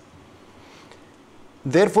react.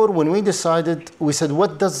 Therefore, when we decided, we said,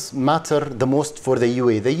 what does matter the most for the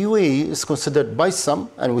UAE? The UAE is considered by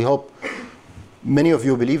some, and we hope many of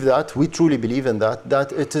you believe that, we truly believe in that,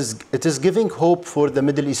 that it is giving hope for the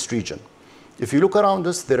Middle East region. If you look around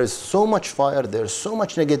us, there is so much fire, there is so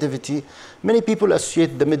much negativity. Many people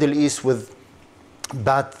associate the Middle East with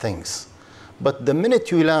bad things. But the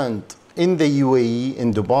minute you land in the UAE,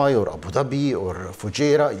 in Dubai or Abu Dhabi or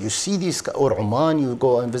Fujairah, you see these, or Oman, you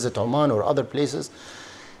go and visit Oman or other places,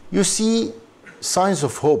 you see signs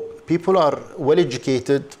of hope. People are well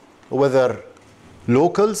educated, whether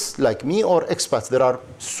locals like me or expats. There are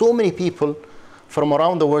so many people from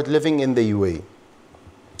around the world living in the UAE.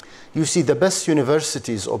 You see the best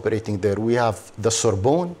universities operating there. We have the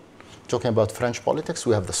Sorbonne, talking about French politics.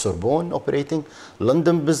 We have the Sorbonne operating,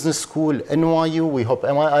 London Business School, NYU. We hope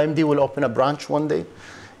IMD will open a branch one day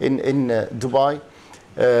in Dubai.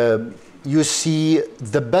 You see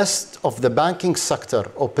the best of the banking sector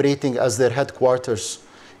operating as their headquarters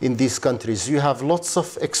in these countries. You have lots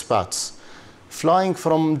of expats flying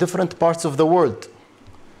from different parts of the world.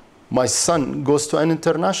 My son goes to an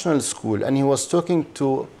international school, and he was talking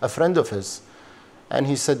to a friend of his, and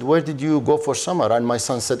he said, where did you go for summer? And my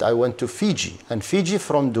son said, I went to Fiji. And Fiji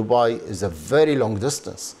from Dubai is a very long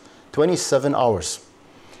distance, 27 hours.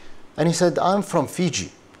 And he said, I'm from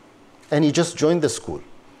Fiji. And he just joined the school.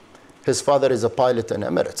 His father is a pilot in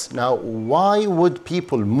Emirates. Now, why would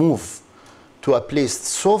people move to a place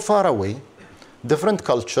so far away, different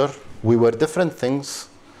culture, we wear different things,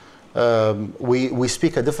 we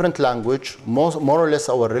speak a different language, more or less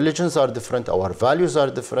our religions are different, our values are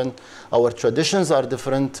different, our traditions are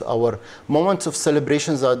different, our moments of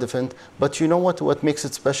celebrations are different. But you know what makes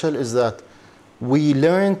it special is that we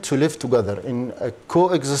learn to live together in a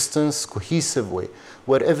coexistence, cohesive way,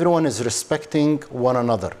 where everyone is respecting one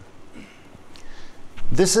another.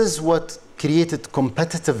 This is what created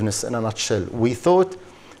competitiveness in a nutshell. We thought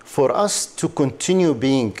for us to continue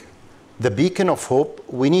being the beacon of hope,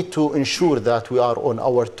 we need to ensure that we are on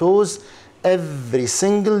our toes every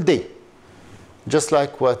single day. Just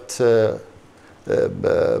like what the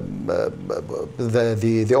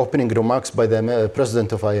opening remarks by the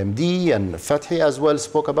president of IMD and Fathi as well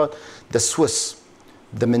spoke about, the Swiss.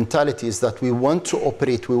 The mentality is that we want to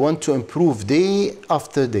operate, we want to improve day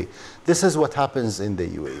after day. This is what happens in the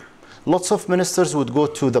UAE. Lots of ministers would go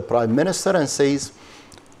to the prime minister and says,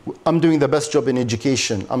 I'm doing the best job in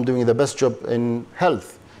education, I'm doing the best job in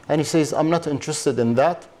health. And he says, I'm not interested in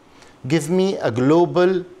that. Give me a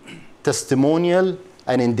global testimonial,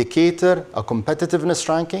 an indicator, a competitiveness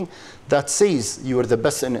ranking that says you're the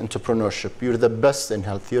best in entrepreneurship, you're the best in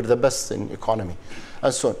health, you're the best in economy,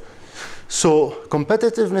 and so on. So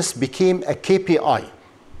competitiveness became a KPI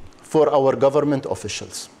for our government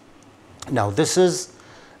officials. Now this is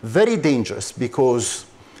very dangerous because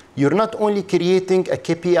you're not only creating a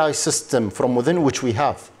KPI system from within, which we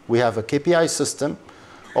have. We have a KPI system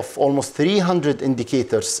of almost 300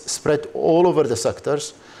 indicators spread all over the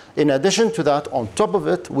sectors. In addition to that, on top of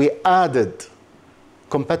it, we added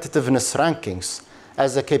competitiveness rankings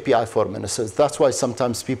as a KPI for ministers. That's why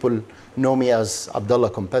sometimes people know me as Abdulla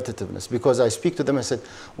Competitiveness, because I speak to them and said,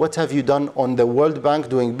 what have you done on the World Bank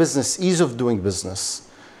doing business, ease of doing business,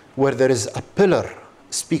 where there is a pillar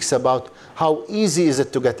speaks about how easy is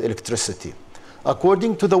it to get electricity.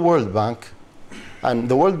 According to the World Bank, and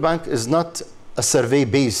the World Bank is not a survey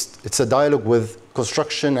based, it's a dialogue with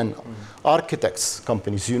construction and architects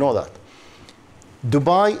companies, you know that.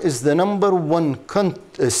 Dubai is the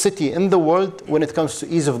 #1 city in the world when it comes to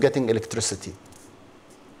ease of getting electricity.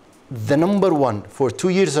 The #1 for 2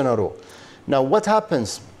 years in a row. Now what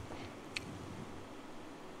happens?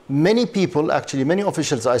 Many people, actually many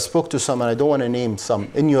officials, I spoke to some, and I don't want to name some,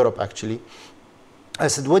 in Europe actually. I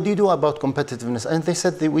said, what do you do about competitiveness? And they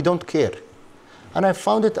said, we don't care. And I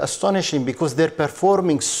found it astonishing because they're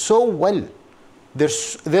performing so well.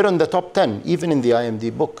 They're in the top 10, even in the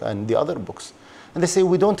IMD book and the other books. And they say,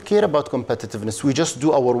 we don't care about competitiveness. We just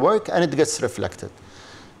do our work and it gets reflected.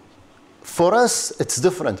 For us, it's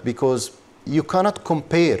different because you cannot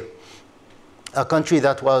compare a country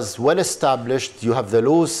that was well established. You have the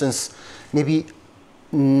laws since maybe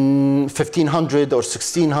 1500 or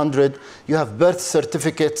 1600. You have birth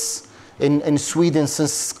certificates in Sweden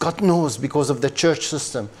since God knows because of the church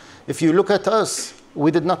system. If you look at us, we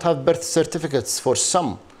did not have birth certificates for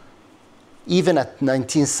some, even at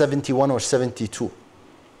 1971 or 72,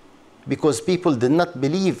 because people did not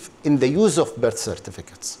believe in the use of birth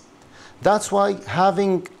certificates. That's why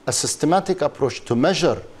having a systematic approach to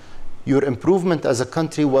measure your improvement as a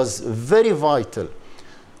country was very vital.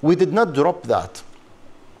 We did not drop that.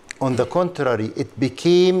 On the contrary, it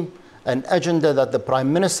became an agenda that the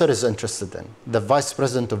Prime Minister is interested in, the Vice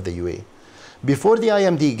President of the UAE. Before the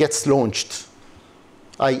IMD gets launched,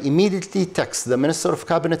 I immediately text the Minister of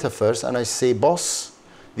Cabinet Affairs and I say, boss,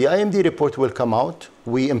 the IMD report will come out.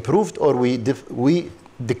 We improved or we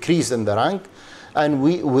decreased in the rank, and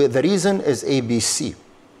the reason is ABC.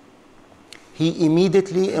 He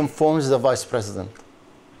immediately informs the Vice President.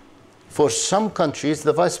 For some countries,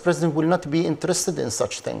 the Vice President will not be interested in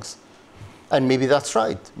such things. And maybe that's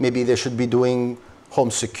right. Maybe they should be doing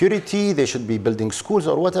home security, they should be building schools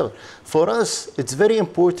or whatever. For us, it's very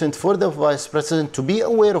important for the Vice President to be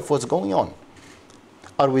aware of what's going on.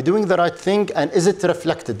 Are we doing the right thing, and is it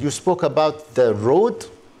reflected? You spoke about the road,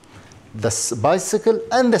 the bicycle,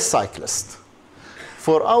 and the cyclist.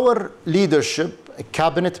 For our leadership,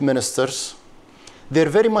 cabinet ministers, they're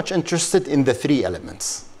very much interested in the three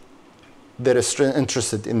elements. They're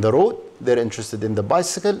interested in the road, they're interested in the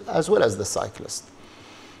bicycle, as well as the cyclist.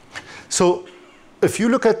 So if you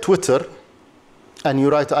look at Twitter and you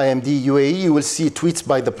write IMD UAE, you will see tweets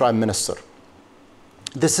by the Prime Minister.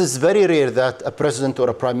 This is very rare that a president or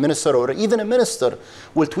a prime minister or even a minister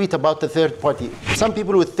will tweet about a third party. Some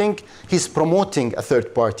people would think he's promoting a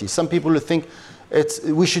third party. Some people would think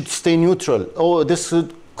we should stay neutral. Oh, this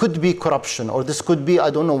could be corruption, or this could be I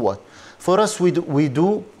don't know what. For us, we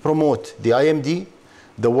do promote the IMD,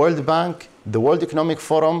 the World Bank, the World Economic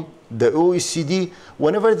Forum, the OECD,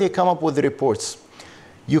 whenever they come up with the reports.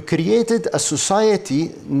 You created a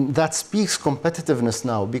society that speaks competitiveness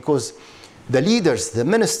now because the leaders, the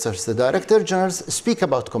ministers, the director generals speak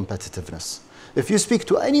about competitiveness. If you speak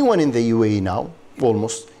to anyone in the UAE now,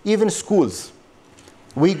 almost, even schools,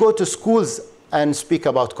 we go to schools and speak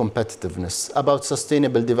about competitiveness, about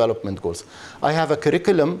sustainable development goals. I have a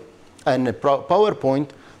curriculum and a PowerPoint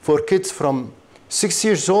for kids from 6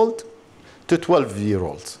 years old to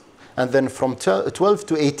 12-year-olds. And then from 12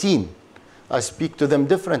 to 18, I speak to them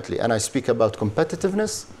differently. And I speak about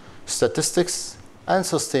competitiveness, statistics, and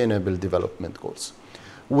sustainable development goals.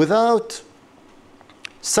 Without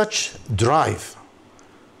such drive,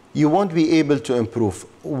 you won't be able to improve.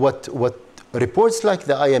 What reports like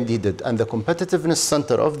the IMD did and the Competitiveness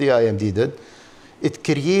Center of the IMD did, it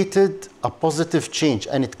created a positive change.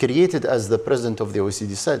 And it created, as the president of the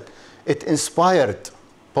OECD said, it inspired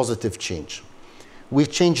positive change. We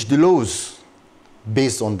changed the laws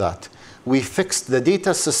based on that. We fixed the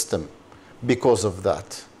data system because of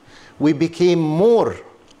that. We became more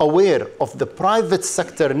aware of the private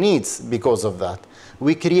sector needs because of that.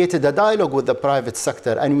 We created a dialogue with the private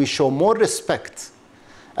sector and we show more respect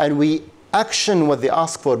and we action what they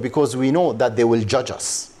ask for because we know that they will judge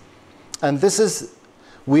us. And this is,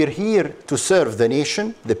 we're here to serve the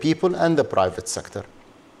nation, the people, and the private sector.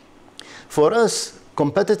 For us,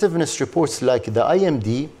 competitiveness reports like the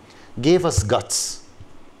IMD gave us guts.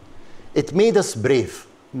 It made us brave.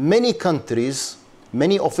 Many countries,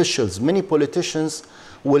 many officials, many politicians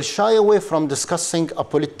will shy away from discussing a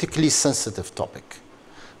politically sensitive topic.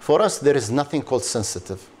 For us, there is nothing called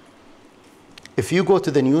sensitive. If you go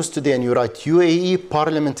to the news today and you write UAE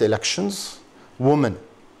parliament elections, women,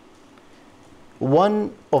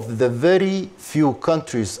 one of the very few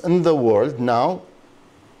countries in the world now,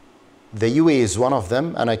 the UAE is one of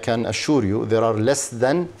them, and I can assure you there are less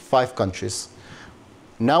than 5 countries.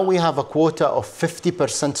 Now we have a quota of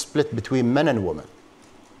 50% split between men and women.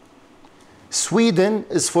 Sweden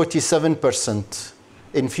is 47%.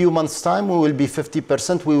 In a few months' time, we will be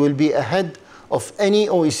 50%. We will be ahead of any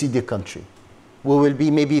OECD country. We will be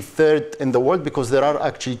maybe 3rd in the world because there are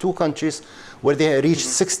actually 2 countries where they have reached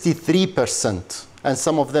 63% and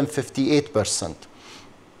some of them 58%.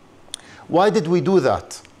 Why did we do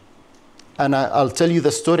that? And I'll tell you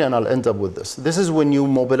the story and I'll end up with this. This is when you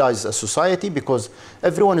mobilize a society because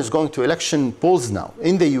everyone is going to election polls now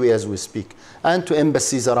in the UAE as we speak and to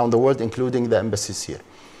embassies around the world, including the embassies here.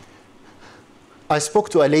 I spoke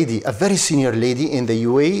to a lady, a very senior lady in the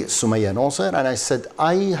UAE, Sumaya Nasser, and I said,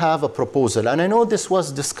 I have a proposal. And I know this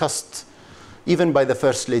was discussed even by the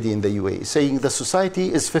first lady in the UAE, saying the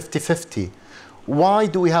society is 50-50. Why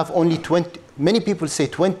do we have only 20? Many people say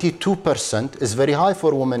 22% is very high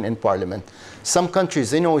for women in parliament. Some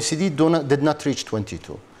countries in OECD did not reach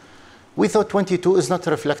 22. We thought 22 is not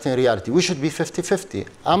reflecting reality. We should be 50-50.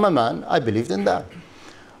 I'm a man, I believed in that.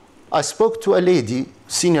 I spoke to a lady,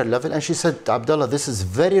 senior level, and she said, Abdullah, this is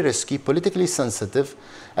very risky, politically sensitive,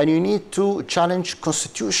 and you need to challenge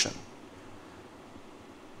constitution.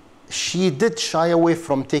 She did shy away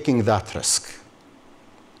from taking that risk.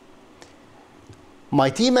 My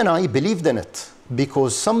team and I believed in it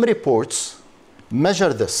because some reports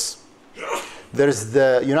measure this. There is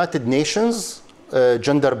the United Nations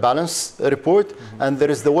gender balance report, and there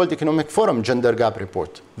is the World Economic Forum gender gap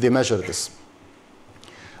report. They measure this.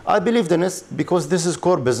 I believed in it because this is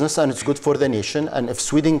core business and it's good for the nation. And if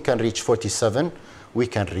Sweden can reach 47, we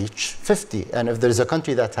can reach 50. And if there is a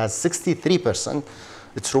country that has 63%,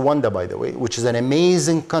 it's Rwanda, by the way, which is an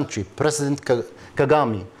amazing country. President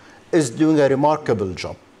Kagame is doing a remarkable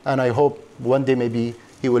job. And I hope one day maybe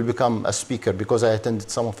he will become a speaker because I attended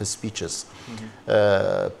some of his speeches.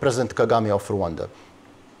 President Kagame of Rwanda.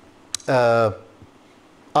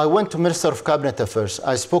 I went to Minister of Cabinet Affairs.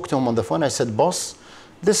 I spoke to him on the phone. I said, boss,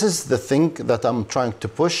 this is the thing that I'm trying to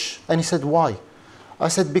push. And he said, why? I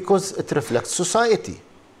said, because it reflects society.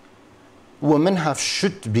 Women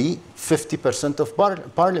should be 50% of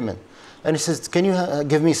parliament. And he says, can you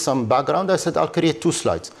give me some background? I said, I'll create 2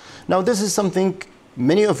 slides. Now, this is something,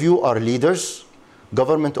 many of you are leaders,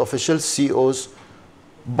 government officials, CEOs,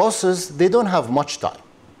 bosses, they don't have much time.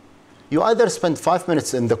 You either spend 5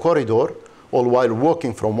 minutes in the corridor or while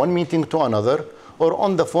walking from one meeting to another, or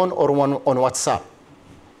on the phone or on WhatsApp.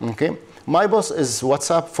 Okay? My boss is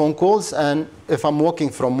WhatsApp phone calls, and if I'm walking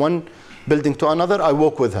from one building to another, I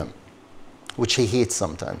walk with him, which he hates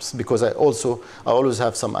sometimes because I always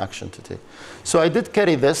have some action to take. So I did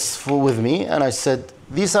carry this with me, and I said,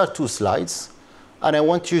 these are 2 slides, and I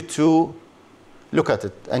want you to look at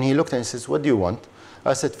it. And he looked and he says, what do you want?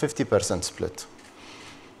 I said, 50% split.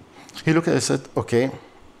 He looked at it and said, okay,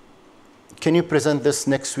 can you present this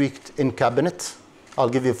next week in cabinet? I'll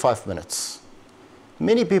give you 5 minutes.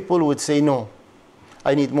 Many people would say, no,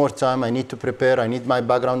 I need more time, I need to prepare, I need my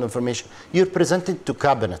background information. You're presenting to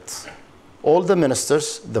cabinet. All the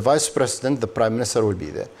ministers, the vice president, the prime minister will be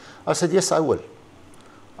there. I said, yes, I will.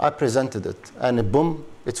 I presented it, and boom,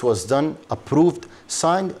 it was done, approved,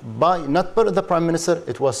 signed by, not by the prime minister,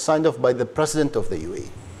 it was signed off by the president of the UAE.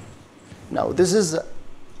 Now, this is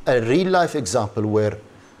a real-life example where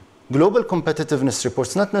global competitiveness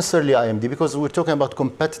reports, not necessarily IMD, because we're talking about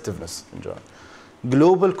competitiveness in general.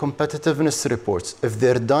 Global competitiveness reports, if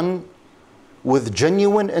they're done with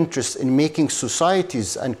genuine interest in making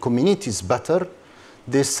societies and communities better,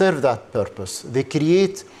 they serve that purpose. They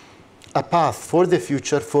create a path for the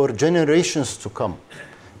future for generations to come.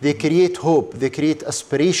 They create hope, they create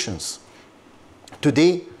aspirations.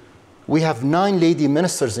 Today, we have 9 lady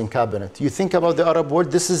ministers in cabinet. You think about the Arab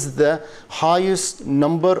world, this is the highest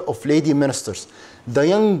number of lady ministers. The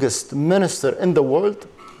youngest minister in the world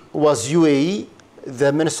was UAE,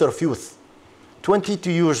 the Minister of Youth.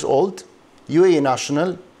 22 years old, UAE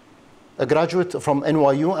national, a graduate from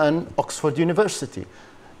NYU and Oxford University.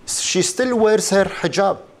 She still wears her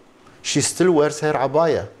hijab. She still wears her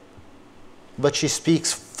abaya. But she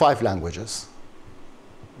speaks 5 languages.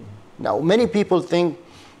 Now, many people think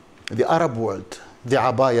the Arab world, the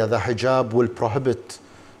abaya, the hijab will prohibit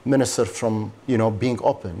ministers from, being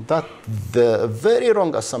open. That's the very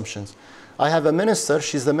wrong assumptions. I have a minister,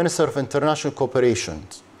 she's the Minister of International Cooperation,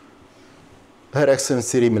 Her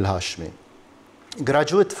Excellency Reem Al-Hashmi.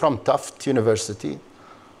 Graduate from Tufts University,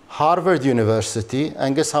 Harvard University,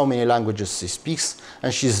 and guess how many languages she speaks?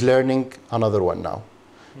 And she's learning another one now.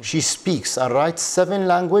 She speaks and writes 7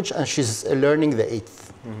 languages, and she's learning the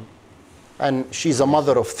 8th. And she's a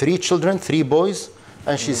mother of 3 children, 3 boys,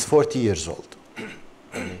 and she's 40 years old.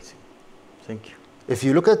 Amazing. Thank you. If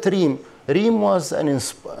you look at Reem, Reem was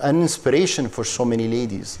an inspiration for so many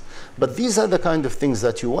ladies. But these are the kind of things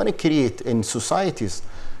that you want to create in societies.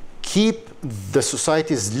 Keep the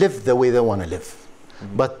societies live the way they want to live.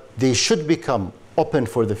 But they should become open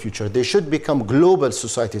for the future. They should become global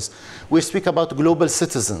societies. We speak about global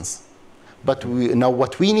citizens. But now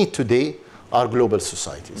what we need today are global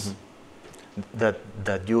societies. That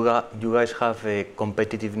you guys have a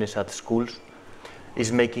competitiveness at schools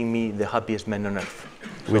is making me the happiest man on earth.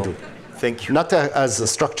 We do. Thank you. Not as a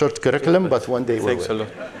structured curriculum, but one day we will. Thanks a lot.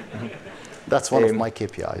 That's one of my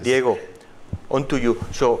KPIs. Diego, on to you.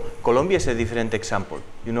 So Colombia is a different example.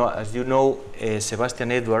 As you know,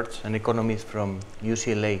 Sebastian Edwards, an economist from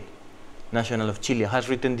UCLA, National of Chile, has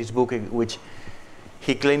written this book in which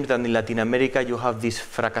he claims that in Latin America you have this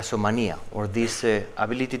fracasomania, or this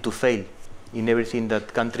ability to fail in everything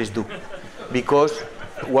that countries do. Because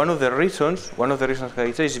one of the reasons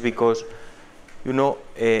he says is because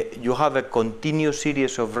you have a continuous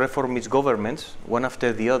series of reformist governments, one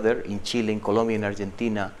after the other, in Chile, in Colombia, in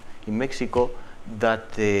Argentina, in Mexico,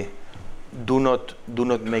 that do not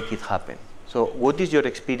make it happen. So what is your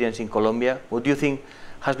experience in Colombia? What do you think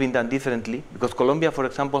has been done differently? Because Colombia, for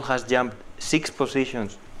example, has jumped 6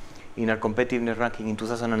 positions in our competitiveness ranking in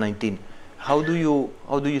 2019. How do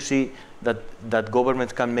you see that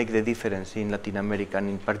governments can make the difference in Latin America, and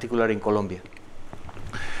in particular in Colombia?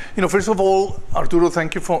 First of all, Arturo,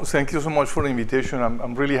 thank you so much for the invitation.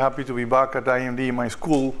 I'm really happy to be back at IMD, my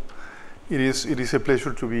school. It is a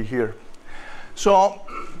pleasure to be here. So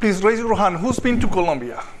please raise your hand. Who's been to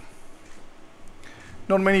Colombia?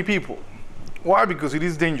 Not many people. Why? Because it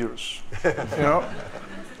is dangerous.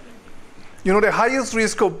 The highest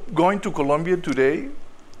risk of going to Colombia today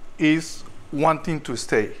is wanting to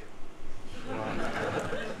stay.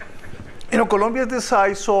 Colombia is the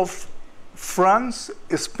size of France,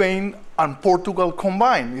 Spain, and Portugal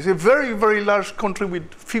combined. It's a very, very large country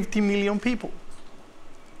with 50 million people.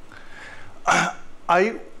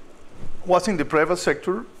 I was in the private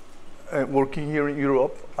sector, working here in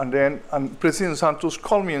Europe, and President Santos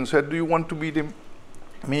called me and said, do you want to be the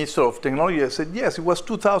Minister of Technology? I said, yes. It was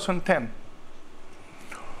 2010.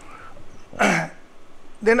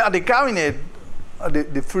 Then at the cabinet,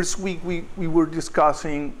 the first week, we were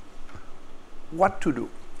discussing what to do.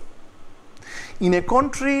 In a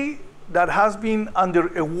country that has been under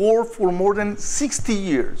a war for more than 60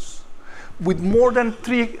 years, with more than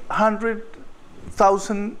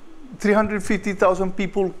 350,000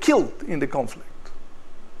 people killed in the conflict.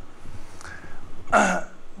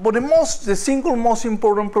 But the single most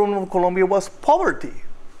important problem of Colombia was poverty.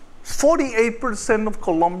 48% of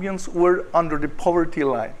Colombians were under the poverty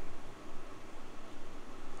line.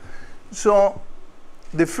 So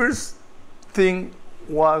the first thing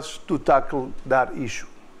was to tackle that issue.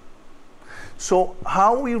 So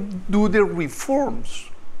how we do the reforms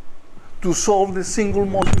to solve the single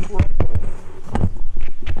most important problem,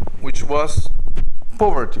 which was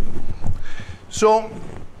poverty. So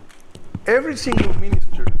every single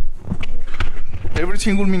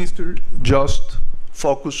minister just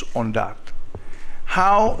focus on that.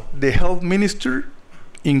 How the health minister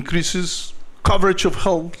increases coverage of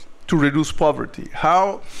health to reduce poverty.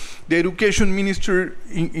 How the education minister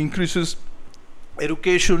increases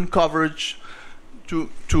education coverage to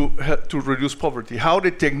reduce poverty. How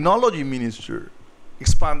the technology minister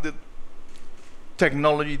expanded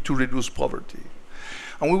technology to reduce poverty.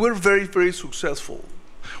 And we were very, very successful.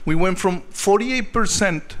 We went from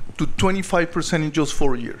 48% to 25% in just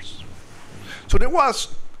 4 years. So there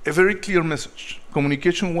was a very clear message.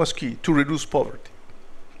 Communication was key to reduce poverty.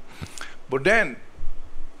 But then,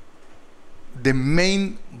 the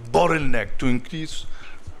main bottleneck to increase,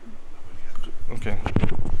 okay.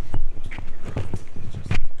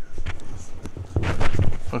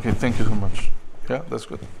 Okay, thank you so much. Yeah, that's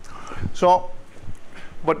good. So,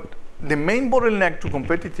 but the main bottleneck to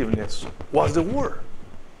competitiveness was the war.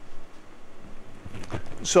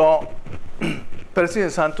 So,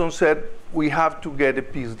 President Santos said, we have to get a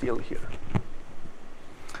peace deal here.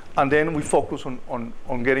 And then we focus on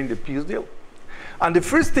getting the peace deal. And the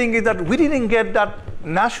first thing is that we didn't get that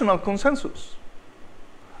national consensus.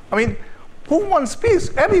 I mean, who wants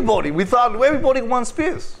peace? Everybody. We thought everybody wants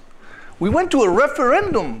peace. We went to a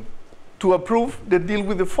referendum to approve the deal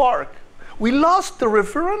with the FARC. We lost the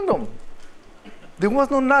referendum. There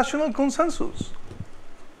was no national consensus.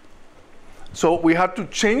 So we had to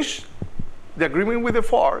change the agreement with the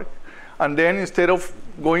FARC, and then instead of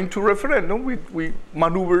going to referendum, we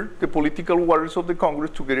maneuvered the political waters of the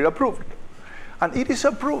Congress to get it approved. And it is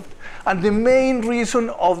approved. And the main reason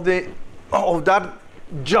of that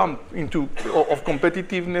jump of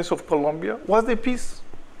competitiveness of Colombia was the peace.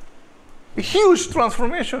 A huge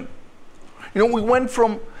transformation. You know, we went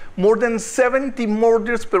from more than 70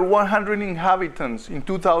 murders per 100 inhabitants in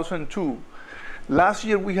 2002. Last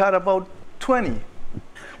year we had about 20,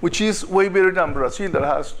 which is way better than Brazil that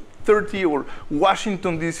has 30, or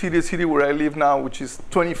Washington, D.C., the city where I live now, which is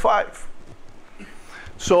 25.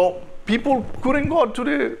 So people couldn't go to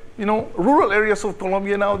the rural areas of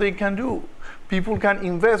Colombia. Now they can do. People can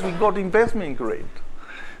invest. We got investment grade.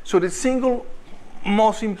 So the single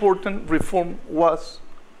most important reform was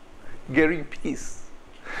getting peace.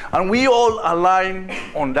 And we all align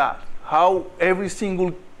on that, how every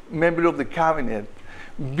single member of the cabinet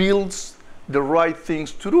builds the right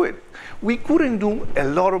things to do it. We couldn't do a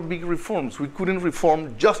lot of big reforms. We couldn't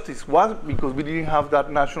reform justice, because we didn't have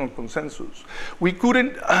that national consensus. We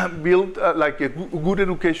couldn't build like a good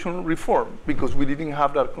education reform because we didn't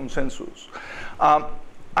have that consensus.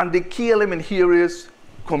 And the key element here is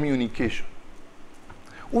communication.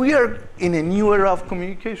 We are in a new era of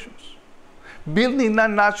communications. Building that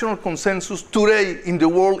national consensus today in the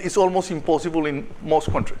world is almost impossible in most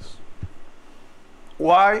countries.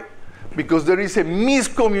 Why? Because there is a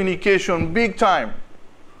miscommunication big time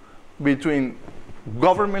between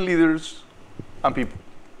government leaders and people.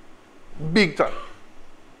 Big time.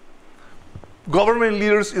 Government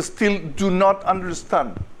leaders still do not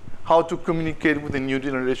understand how to communicate with the new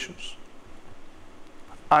generations.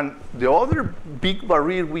 And the other big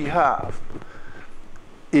barrier we have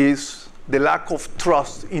is the lack of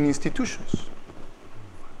trust in institutions.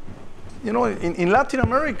 You know, in Latin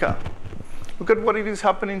America, look at what it is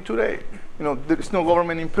happening today. You know, there is no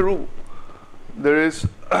government in Peru. There is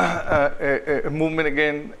a movement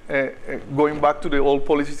again, going back to the old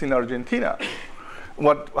policies in Argentina.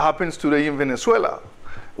 What happens today in Venezuela?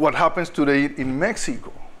 What happens today in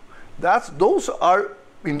Mexico? Those are,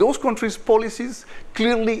 in those countries, policies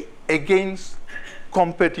clearly against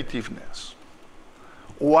competitiveness.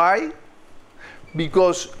 Why?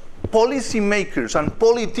 Because policymakers and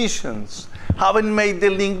politicians haven't made the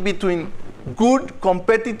link between good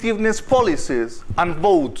competitiveness policies and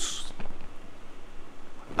votes.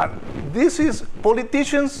 And this is,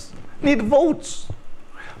 politicians need votes,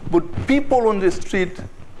 but people on the street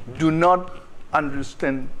do not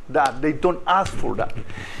understand that. They don't ask for that.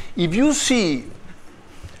 If you see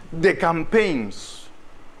the campaigns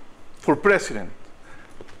for president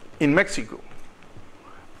in Mexico,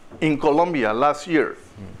 in Colombia last year,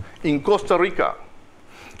 in Costa Rica,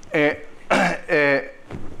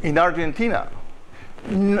 in Argentina,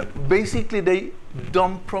 basically they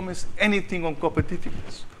don't promise anything on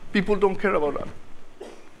competitiveness. People don't care about that.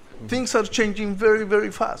 Things are changing very,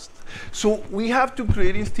 very fast. So we have to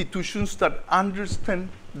create institutions that understand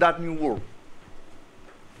that new world.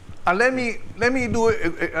 And let me do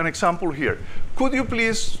an example here. Could you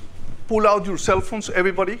please pull out your cell phones,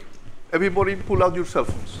 everybody? Everybody pull out your cell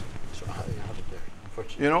phones. So I have it there,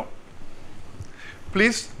 unfortunately. You know?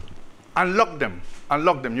 Please unlock them.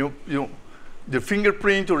 Unlock them. The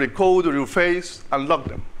fingerprint or the code or your face, unlock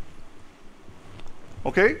them.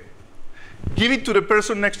 Okay? Give it to the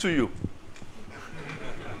person next to you.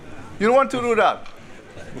 You don't want to do that.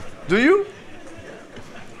 Do you?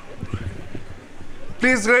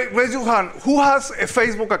 Please raise your hand. Who has a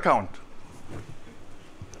Facebook account?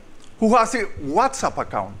 Who has a WhatsApp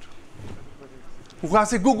account? Who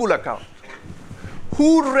has a Google account?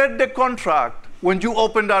 Who read the contract when you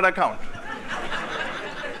opened that account?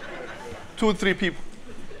 2, 3 people.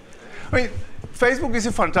 I mean, Facebook is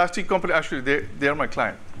a fantastic company. Actually, they are my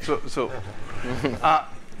client.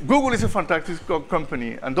 Google is a fantastic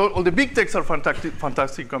company, and all the big techs are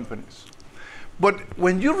fantastic companies. But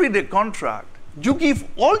when you read the contract, you give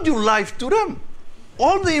all your life to them,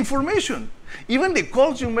 all the information. Even the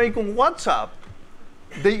calls you make on WhatsApp,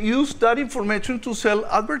 they use that information to sell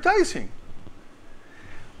advertising.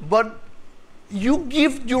 But you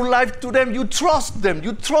give your life to them, you trust them,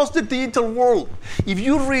 you trust the digital world. If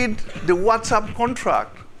you read the WhatsApp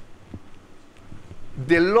contract,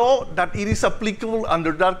 the law that it is applicable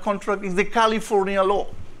under that contract is the California law.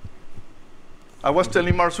 I was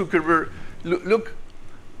telling Mark Zuckerberg, look,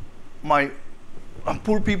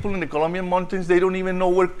 poor people in the Colombian mountains, they don't even know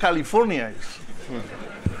where California is.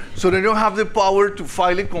 So they don't have the power to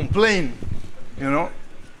file a complaint, you know?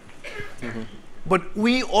 But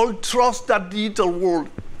we all trust that digital world,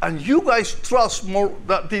 and you guys trust more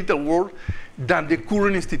that digital world than the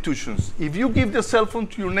current institutions. If you give the cell phone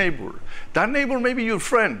to your neighbor, that neighbor may be your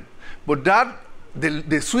friend, but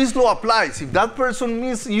the Swiss law applies. If that person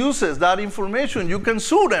misuses that information, you can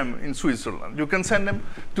sue them in Switzerland. You can send them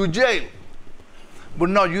to jail. But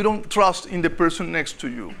no, you don't trust in the person next to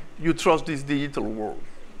you. You trust this digital world.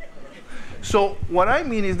 So what I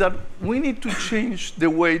mean is that we need to change the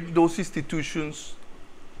way those institutions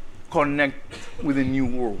connect with the new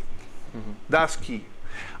world. That's key.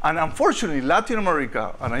 And unfortunately, Latin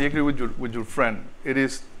America, and I agree with your friend, it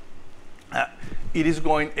is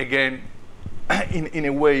going again in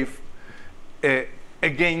a wave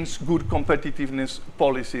against good competitiveness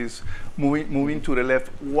policies, moving to the left.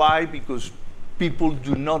 Why? Because people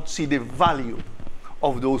do not see the value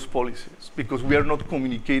of those policies, because we are not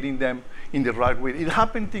communicating them in the right way. It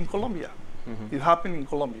happened in Colombia. It happened in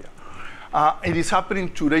Colombia. It is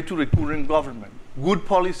happening today to the current government. Good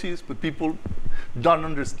policies, but people don't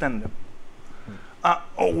understand them.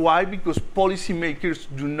 Why? Because policymakers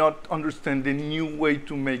do not understand the new way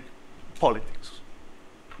to make politics.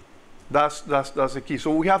 That's the key.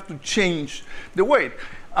 So we have to change the way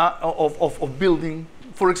of building.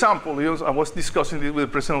 For example, I was discussing this with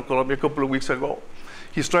the President of Colombia a couple of weeks ago.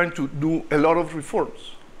 He's trying to do a lot of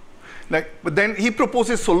reforms. But then he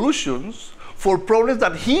proposes solutions for problems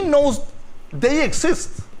that he knows they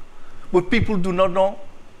exist, but people do not know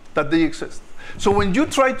that they exist. So when you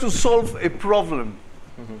try to solve a problem,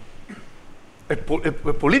 a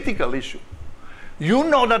political issue, you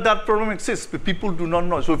know that problem exists, but people do not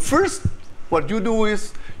know. So first, what you do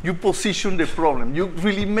is you position the problem. You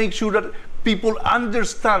really make sure that people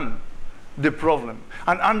understand the problem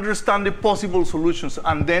and understand the possible solutions,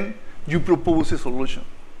 and then you propose a solution.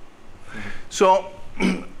 So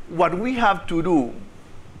what we have to do,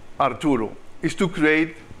 Arturo, is to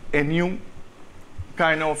create a new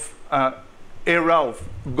kind of era of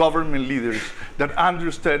government leaders that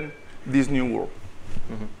understand this new world.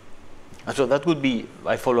 So that would be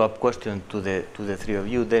a follow-up question to the three of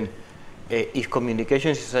you. Then, if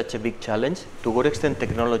communications is such a big challenge, to what extent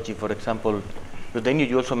technology, for example, Dainius,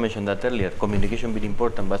 you also mentioned that earlier, communication being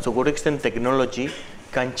important, but to what extent technology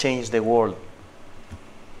can change the world,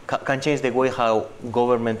 can change the way how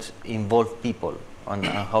governments involve people and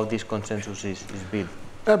how this consensus is built?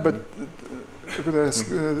 But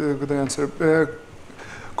good answer.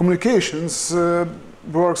 Communications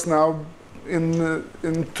works now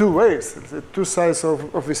in two ways, two sides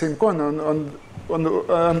of the same coin. On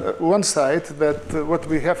one side, that what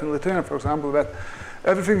we have in Lithuania, for example, that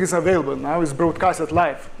everything is available now, is broadcasted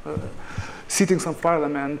live. Sittings of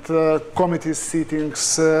parliament, committees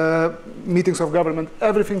sittings, meetings of government,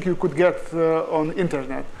 everything you could get on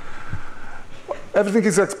internet. Everything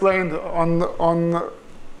is explained on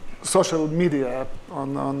social media,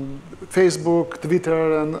 on Facebook,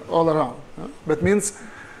 Twitter, and all around. That means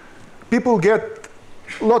people get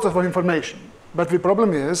lots of information. But the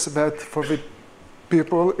problem is that for the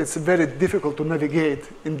people, it's very difficult to navigate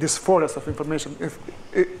in this forest of information. If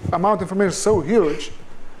amount of information is so huge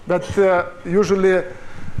that usually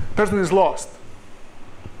person is lost.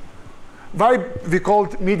 Why we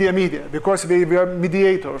called media media? Because we were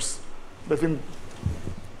mediators between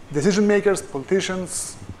decision makers,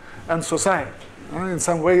 politicians, and society. In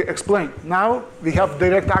some way explained. Now we have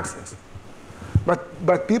direct access. But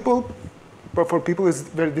for people it's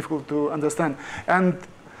very difficult to understand. And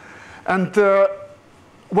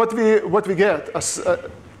what we get as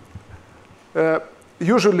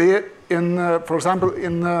usually for example,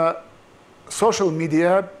 in social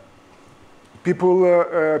media,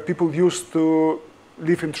 people used to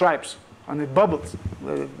live in tribes and in bubbles.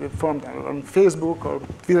 They formed on Facebook or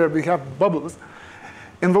Twitter. We have bubbles.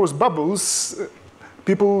 In those bubbles,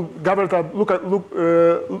 people gathered up,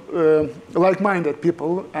 like-minded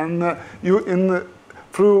people, and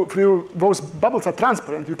through those bubbles are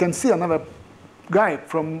transparent. You can see another guy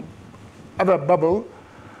from other bubble,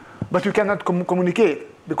 but you cannot communicate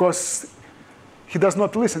because he does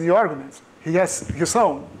not listen to your arguments. He has his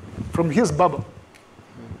own from his bubble.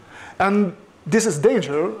 And this is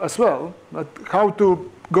danger as well, but how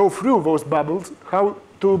to go through those bubbles, how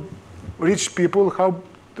to reach people, how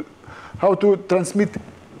to transmit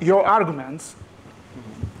your arguments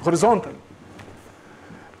horizontally.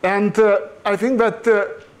 And I think that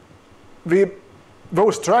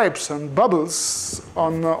those tribes and bubbles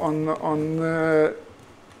on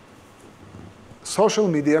social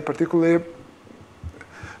media particularly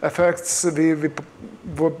affects the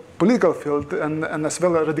political field and as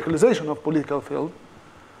well as radicalization of political field.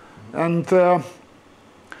 And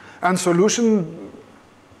solution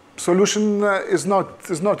is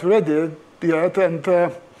not ready yet.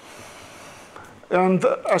 And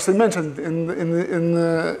as I mentioned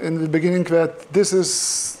in the beginning, that this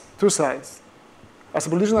is two sides. As a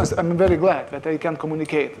politician, I'm very glad that I can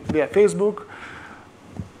communicate via Facebook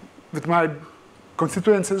with my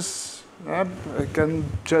constituencies. I can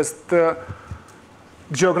just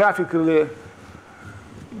geographically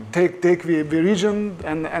take the region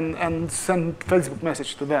and send Facebook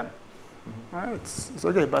message to them. It's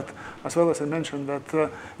okay, but as well as I mentioned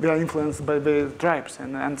that we are influenced by the tribes,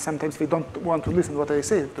 and sometimes we don't want to listen to what I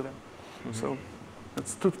say to them. So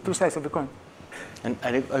it's two sides of the coin. And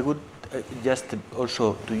I would just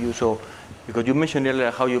also to you, so because you mentioned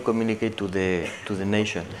earlier how you communicate to the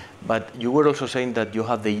nation, but you were also saying that you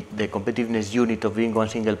have the competitiveness unit of being one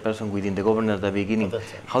single person within the government at the beginning.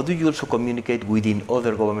 How do you also communicate within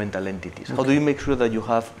other governmental entities? How do you make sure that you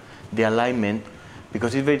have the alignment?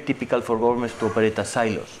 Because it's very typical for governments to operate as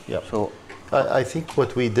silos. Yeah. So I think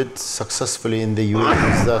what we did successfully in the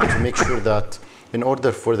UAE is that to make sure that in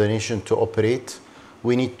order for the nation to operate,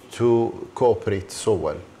 we need to cooperate so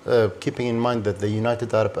well. Keeping in mind that the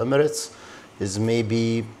United Arab Emirates is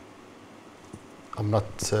maybe, I'm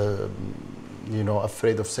not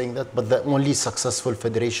afraid of saying that, but the only successful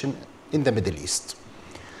federation in the Middle East.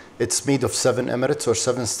 It's made of 7 emirates or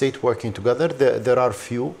 7 states working together. There are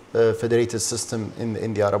few federated systems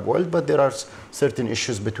in the Arab world, but there are certain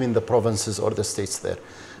issues between the provinces or the states there.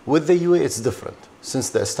 With the UAE, it's different.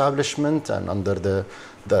 Since the establishment and under the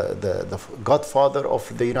godfather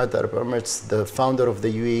of the United Arab Emirates, the founder of the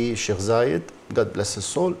UAE, Sheikh Zayed, God bless his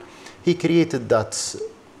soul, he created that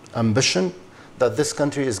ambition that this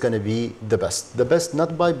country is going to be the best. The best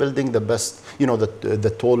not by building the best,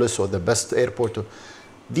 the tallest or the best airport.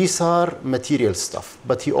 These are material stuff.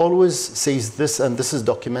 But he always says this, and this is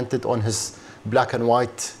documented on his black and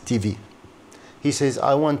white TV. He says,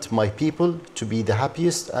 I want my people to be the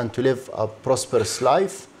happiest and to live a prosperous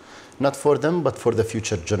life, not for them, but for the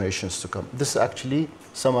future generations to come. This actually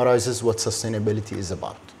summarizes what sustainability is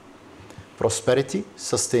about. Prosperity,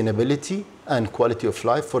 sustainability, and quality of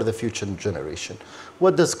life for the future generation.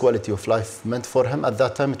 What does quality of life meant for him? At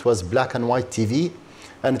that time, it was black and white TV,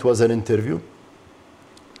 and it was an interview.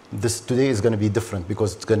 This today is going to be different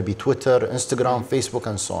because it's going to be Twitter, Instagram, Facebook,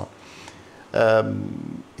 and so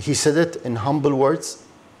on. He said it in humble words,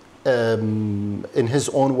 in his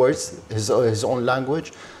own words, his own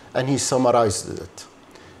language, and he summarized it.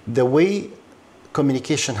 The way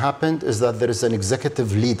communication happened is that there is an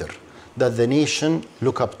executive leader that the nation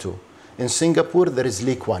look up to. In Singapore, there is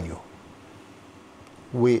Lee Kuan Yew.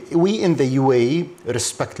 We in the UAE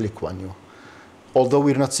respect Lee Kuan Yew. Although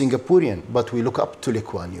we're not Singaporean, but we look up to Lee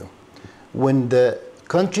Kuan Yew. When the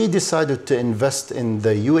country decided to invest in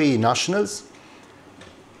the UAE nationals,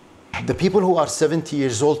 the people who are 70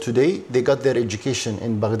 years old today, they got their education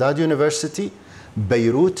in Baghdad University,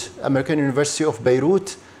 Beirut, American University of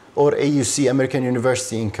Beirut, or AUC, American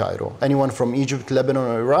University in Cairo. Anyone from Egypt, Lebanon,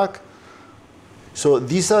 or Iraq? So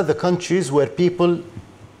these are the countries where people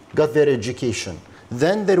got their education.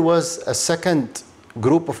 Then there was a second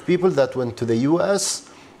group of people that went to the US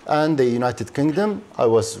and the United Kingdom. I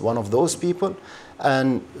was one of those people.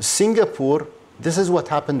 And Singapore, this is what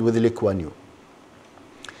happened with Lee Kuan Yew.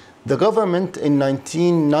 The government in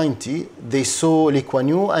 1990, they saw Lee Kuan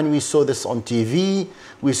Yew, and we saw this on TV,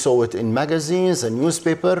 we saw it in magazines and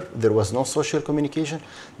newspaper. There was no social communication,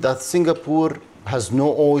 that Singapore has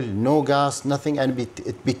no oil, no gas, nothing, and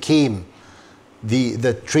it became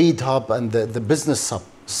the trade hub and the business hub.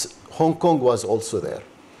 Hong Kong was also there.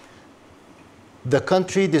 The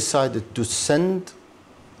country decided to send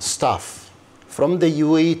staff from the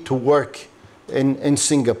UAE to work in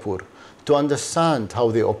Singapore, to understand how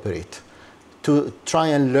they operate, to try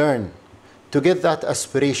and learn, to get that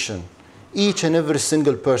aspiration. Each and every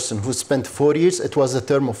single person who spent 4 years, it was a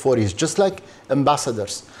term of 4 years, just like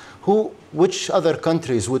ambassadors. Which other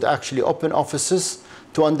countries would actually open offices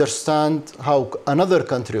to understand how another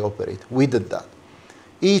country operates? We did that.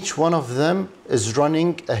 Each one of them is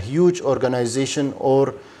running a huge organization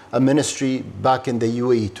or a ministry back in the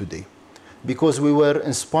UAE today, because we were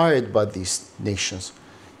inspired by these nations.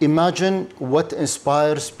 Imagine what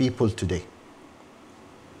inspires people today.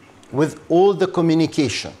 With all the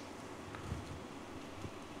communication,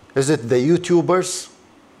 is it the YouTubers?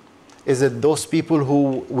 Is it those people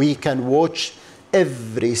who we can watch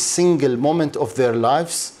every single moment of their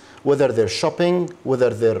lives, whether they're shopping, whether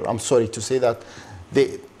they're, I'm sorry to say that,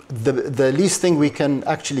 the least thing we can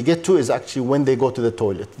actually get to is actually when they go to the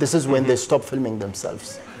toilet. This is when they stop filming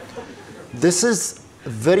themselves. This is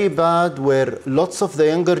very bad, where lots of the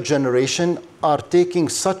younger generation are taking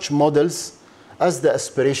such models as the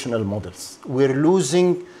aspirational models. We're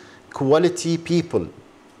losing quality people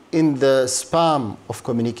in the spam of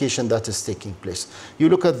communication that is taking place. You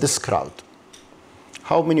look at this crowd.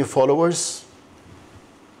 How many followers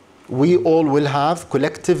we all will have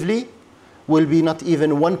collectively will be not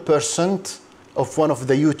even 1% of one of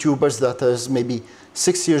the YouTubers that is maybe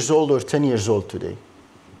 6 years old or 10 years old today.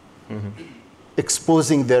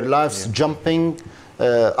 Exposing their lives, jumping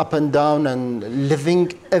up and down and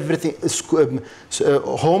living everything,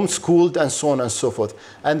 homeschooled and so on and so forth.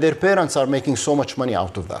 And their parents are making so much money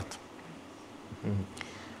out of that.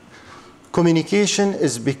 Communication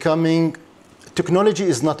is becoming, technology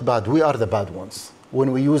is not bad. We are the bad ones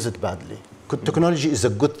when we use it badly. Technology is a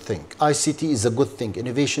good thing. ICT is a good thing.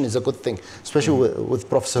 Innovation is a good thing, especially with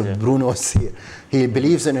Professor Bruno here. He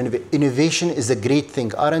believes in innovation is a great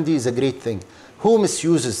thing. R&D is a great thing. Who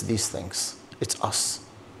misuses these things? It's us.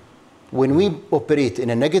 When we operate in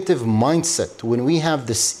a negative mindset, when we have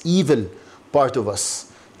this evil part of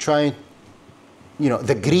us trying,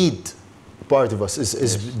 the greed part of us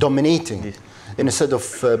is dominating. Instead of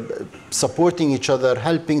supporting each other,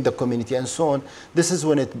 helping the community and so on, this is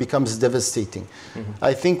when it becomes devastating.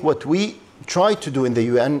 I think what we try to do in the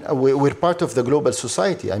UN, we're part of the global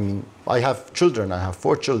society. I mean, I have children, I have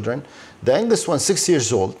 4 children. The youngest one, 6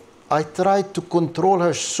 years old, I tried to control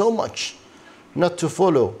her so much not to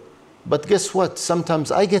follow. But guess what?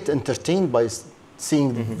 Sometimes I get entertained by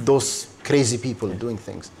seeing those crazy people doing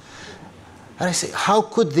things. And I say, how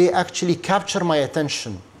could they actually capture my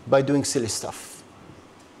attention by doing silly stuff?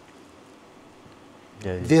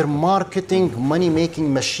 They're marketing,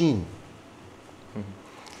 money-making machine.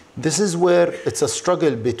 This is where it's a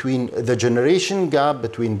struggle between the generation gap,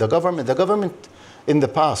 between the government. The government in the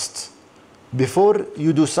past, before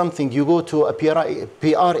you do something, you go to a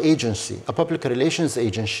PR agency, a public relations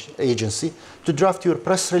agency, to draft your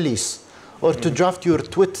press release, or to draft your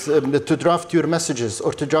tweet, to draft your messages,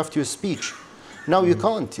 or to draft your speech. Now you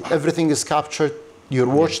can't. Everything is captured. You're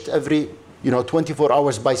watched every 24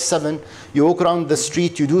 hours by 7. You walk around the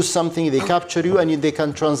street, you do something, they capture you, and they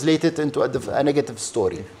can translate it into a negative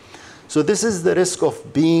story. So this is the risk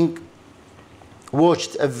of being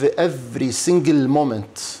watched every single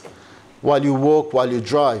moment, while you walk, while you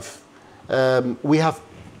drive. We have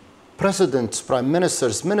presidents, prime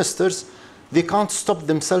ministers, ministers, they can't stop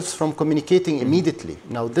themselves from communicating immediately.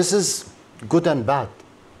 Now, this is good and bad.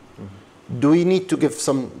 Do we need to give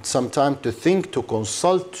some time to think, to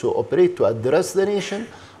consult, to operate, to address the nation?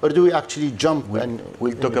 Or do we actually jump?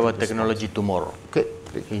 We'll talk about technology tomorrow. Okay,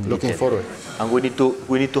 looking forward. And we need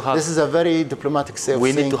to have... This is a very diplomatic way of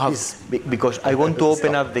saying need to have, because I want to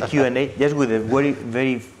open up the Q&A just with a very,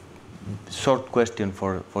 very short question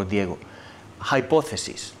for Diego.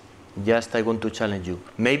 Hypothesis. Just I want to challenge you.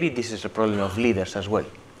 Maybe this is a problem of leaders as well.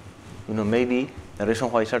 Maybe the reason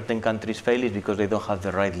why certain countries fail is because they don't have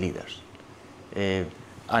the right leaders.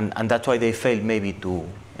 And that's why they fail maybe to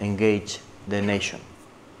engage the nation.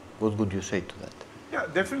 What would you say to that? Yeah,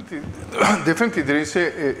 definitely, definitely there is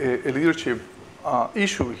a leadership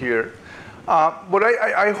issue here. But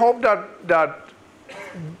I hope that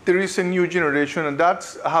there is a new generation, and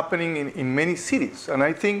that's happening in many cities. And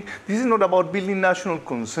I think this is not about building national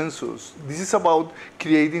consensus. This is about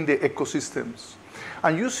creating the ecosystems.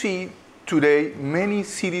 And you see today many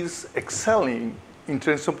cities excelling in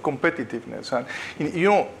terms of competitiveness. And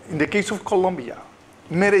in the case of Colombia,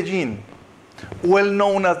 Medellin, well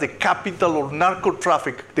known as the capital of narco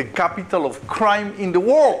traffic, the capital of crime in the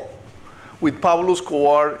world, with Pablo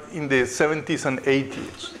Escobar in the 70s and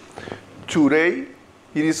 80s. Today,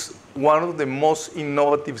 it is one of the most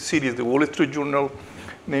innovative cities. The Wall Street Journal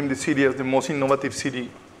named the city as the most innovative city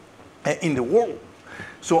in the world.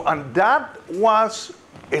 So, and that was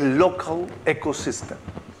a local ecosystem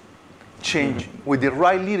changing with the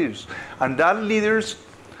right leaders. And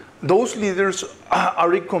those leaders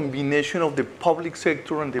are a combination of the public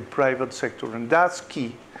sector and the private sector, and that's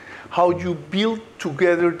key. How you build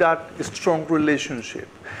together that strong relationship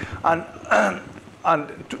and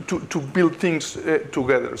to build things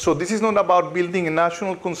together. So this is not about building a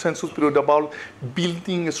national consensus, but about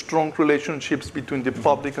building strong relationships between the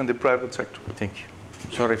public and the private sector. Thank you.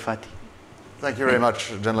 Sorry, Fatih. Thank you very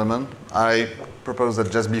much, gentlemen. I propose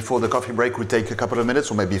that just before the coffee break, we take a couple of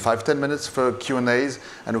minutes, or maybe 5-10 minutes for Q&As,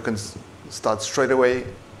 and we can start straight away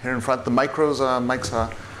here in front. The mics are.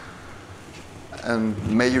 And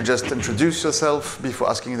may you just introduce yourself before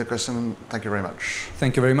asking the question. Thank you very much.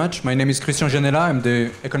 Thank you very much. My name is Christian Janela. I'm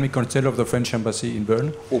the economic counselor of the French embassy in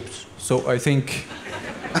Bern. Oops. So I think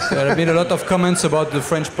there have been a lot of comments about the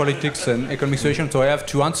French politics and economic situation, so I have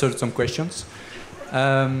to answer some questions.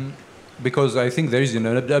 Because I think there is an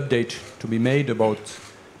update to be made about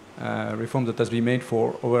reform that has been made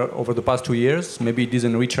for over the past 2 years. Maybe it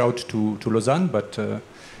didn't reach out to Lausanne, but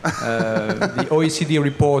the OECD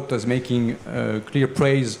report is making clear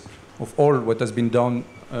praise of all what has been done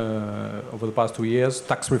over the past 2 years: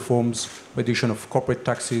 tax reforms, reduction of corporate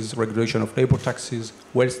taxes, regulation of labor taxes,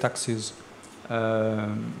 wealth taxes,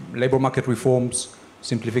 labor market reforms,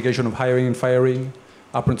 simplification of hiring and firing,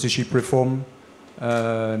 apprenticeship reform.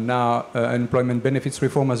 Now unemployment benefits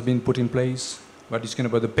reform has been put in place. We're discussing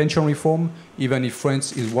about the pension reform, even if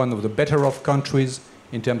France is one of the better off countries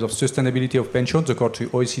in terms of sustainability of pensions, according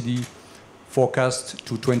to OECD forecast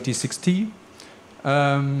to 2060.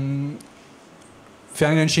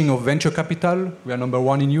 Financing of venture capital, we are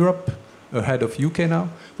 #1 in Europe, ahead of UK now.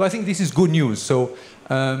 So I think this is good news. So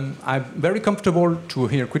I'm very comfortable to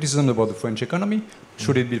hear criticism about the French economy.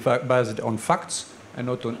 Should it be based on facts and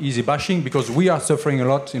not on easy bashing? Because we are suffering a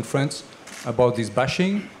lot in France about this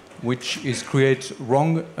bashing, which is create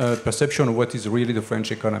wrong perception of what is really the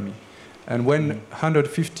French economy. And when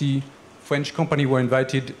 150 French companies were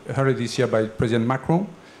invited earlier this year by President Macron,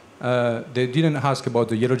 they didn't ask about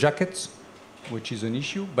the yellow jackets, which is an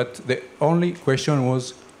issue, but the only question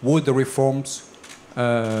was, would the reforms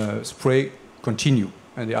spray continue?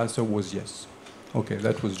 And the answer was yes. Okay,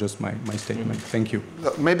 that was just my statement. Thank you.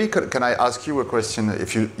 Maybe can I ask you a question,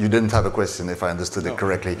 if you didn't have a question, if I understood it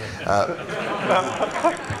correctly.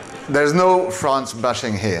 There's no France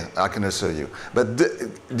bashing here, I can assure you. But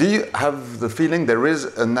do you have the feeling there is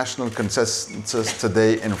a national consensus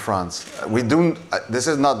today in France? We don't. This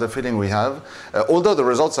is not the feeling we have. Although the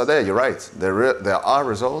results are there, you're right. There are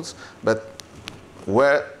results, but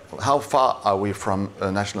how far are we from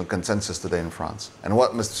a national consensus today in France? And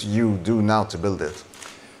what must you do now to build it?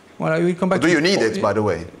 Well, I will come back. Do you need it, by the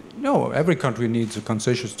way? No, every country needs a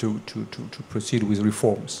consensus to proceed with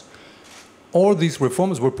reforms. All these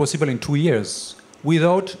reforms were possible in 2 years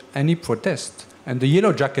without any protest. And the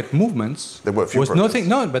yellow jacket movements was nothing.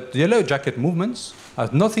 No, but the yellow jacket movements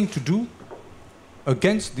had nothing to do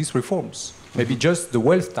against these reforms. Maybe just the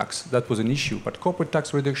wealth tax, that was an issue. But corporate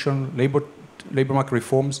tax reduction, labor market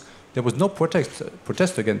reforms, there was no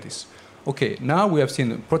protest against this. Okay, now we have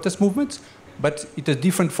seen protest movements, but it is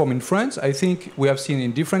different from in France. I think we have seen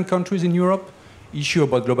in different countries in Europe issue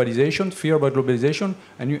about globalization, fear about globalization,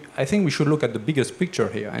 and I think we should look at the biggest picture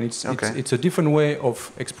here. And it's a different way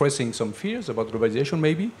of expressing some fears about globalization,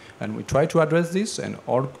 maybe, and we try to address this, and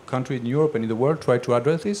all countries in Europe and in the world try to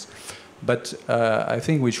address this. But I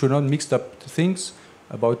think we should not mix up things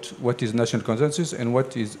about what is national consensus and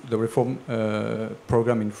what is the reform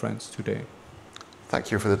program in France today.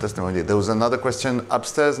 Thank you for the testimony. There was another question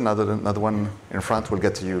upstairs, another one in front. We'll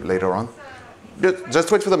get to you later on.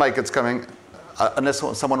 Just wait for the mic, it's coming. Unless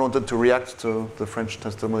someone wanted to react to the French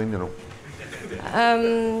testimony, you know.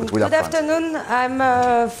 Good afternoon. I'm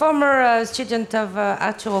a former student of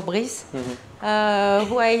Arturo Bris,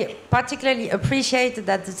 who I particularly appreciated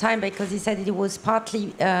at the time because he said he was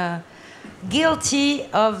partly guilty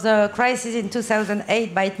of the crisis in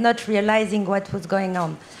 2008 by not realizing what was going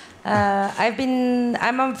on.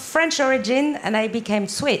 I'm of French origin, and I became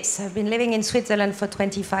Swiss. I've been living in Switzerland for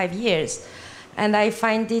 25 years. And I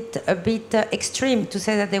find it a bit extreme to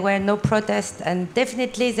say that there were no protests, and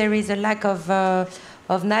definitely there is a lack of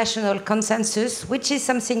national consensus, which is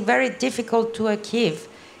something very difficult to achieve.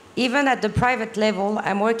 Even at the private level,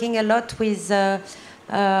 I'm working a lot with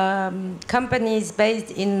companies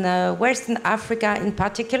based in Western Africa in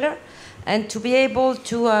particular, and to be able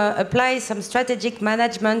to apply some strategic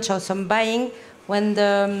management or some buying when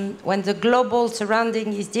the global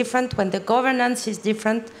surrounding is different, when the governance is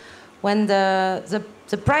different, when the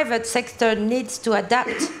private sector needs to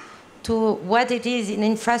adapt to what it is in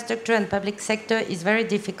infrastructure and public sector is very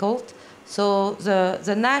difficult. So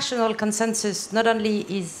the national consensus not only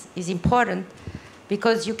is important,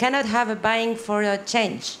 because you cannot have a buying for a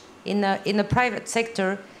change in a private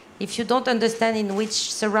sector if you don't understand in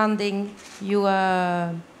which surrounding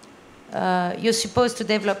you're supposed to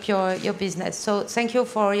develop your business. So thank you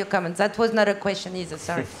for your comments. That was not a question either,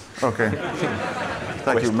 sorry. Okay.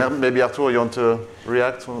 Thank you. Maybe Arturo, you want to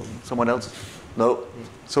react, or someone else? No?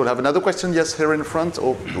 So we'll have another question, yes, here in front,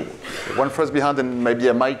 or one first behind, and maybe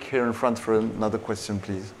a mic here in front for another question,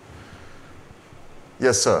 please.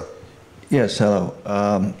 Yes, sir. Yes, hello.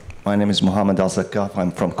 My name is Mohammed Al-Zakaf.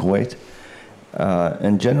 I'm from Kuwait.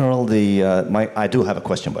 In general, I do have a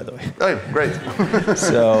question, by the way. Oh, great.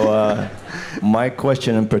 So my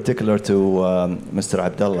question in particular to Mr.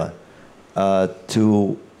 Abdulla,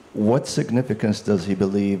 to what significance does he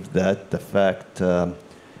believe that the fact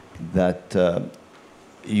that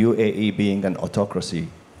UAE being an autocracy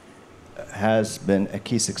has been a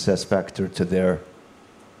key success factor to their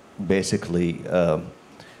basically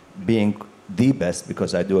being the best,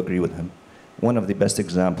 because I do agree with him, one of the best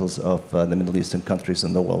examples of the Middle Eastern countries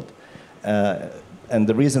in the world. And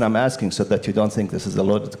the reason I'm asking, so that you don't think this is a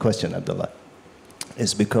loaded question, Abdullah,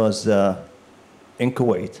 is because in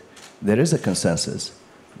Kuwait, there is a consensus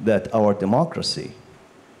that our democracy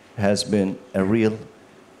has been a real,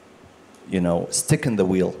 stick in the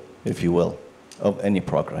wheel, if you will, of any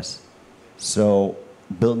progress. So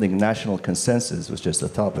building national consensus, which is the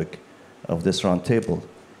topic of this roundtable,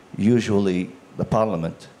 usually the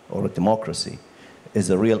parliament or a democracy is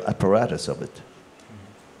a real apparatus of it.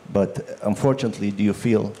 But unfortunately, do you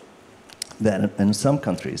feel that in some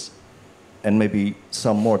countries, and maybe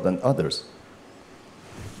some more than others,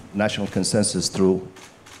 national consensus through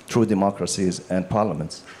democracies and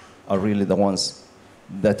parliaments are really the ones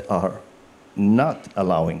that are not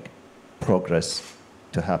allowing progress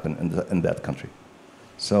to happen in that country?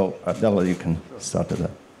 So, Abdullah, you can start with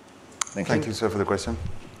that. Thank you, sir, for the question.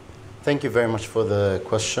 Thank you very much for the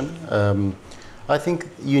question. I think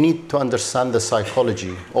you need to understand the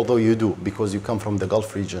psychology, although you do, because you come from the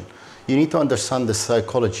Gulf region. You need to understand the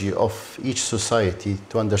psychology of each society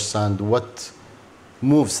to understand what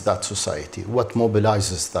moves that society, what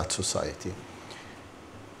mobilizes that society.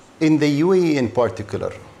 In the UAE in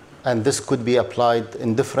particular, and this could be applied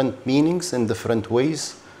in different meanings, in different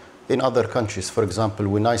ways, in other countries. For example,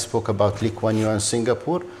 when I spoke about Lithuania and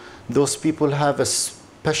Singapore, those people have a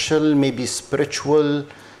special, maybe spiritual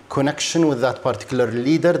connection with that particular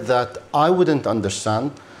leader that I wouldn't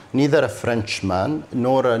understand, neither a Frenchman,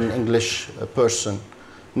 nor an English person,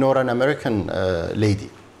 nor an American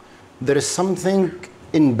lady. There is something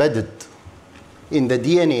embedded in the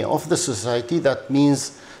DNA of the society that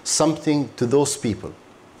means something to those people.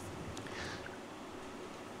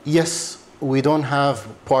 Yes, we don't have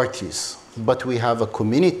parties, but we have a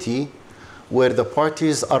community where the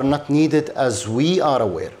parties are not needed as we are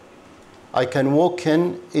aware. I can walk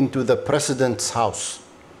into the president's house.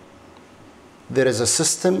 There is a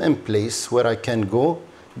system in place where I can go,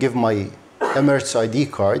 give my Emirates ID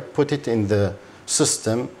card, put it in the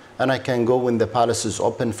system, and I can go when the palace is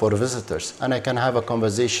open for visitors. And I can have a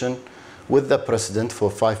conversation with the president for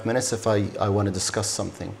 5 minutes if I want to discuss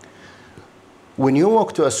something. When you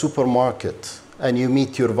walk to a supermarket and you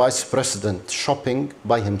meet your vice president shopping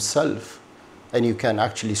by himself, and you can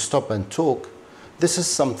actually stop and talk, this is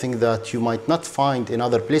something that you might not find in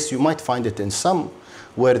other places. You might find it in some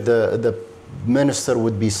where the minister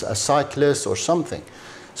would be a cyclist or something.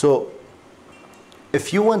 So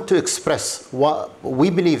if you want to express what we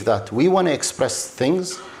believe, that we want to express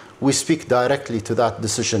things, we speak directly to that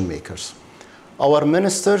decision makers. Our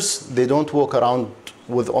ministers, they don't walk around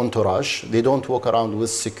with entourage. They don't walk around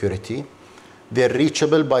with security. They're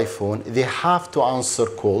reachable by phone. They have to answer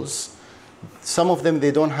calls. Some of them,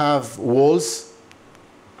 they don't have walls.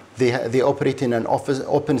 They operate in an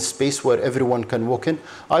open space where everyone can walk in.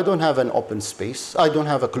 I don't have an open space. I don't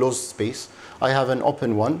have a closed space. I have an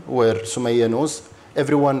open one where Sumaya knows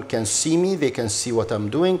Everyone can see me, they can see what I'm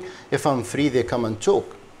doing. If I'm free, they come and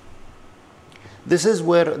talk. This is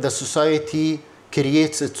where the society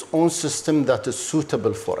creates its own system that is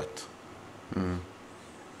suitable for it.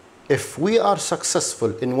 If we are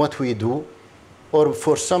successful in what we do, or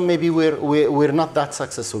for some maybe we're not that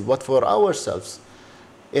successful, but for ourselves,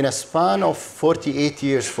 in a span of 48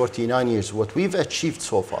 years, 49 years, what we've achieved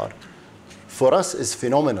so far, for us is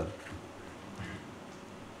phenomenal.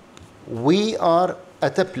 We are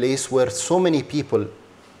at a place where so many people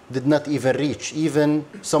did not even reach, even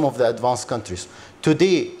some of the advanced countries.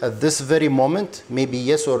 Today, at this very moment, maybe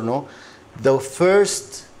yes or no, the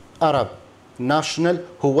first Arab national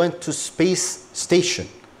who went to space station,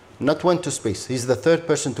 not went to space, he's the third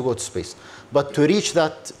person to go to space, but to reach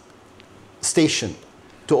that station,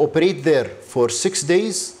 to operate there for 6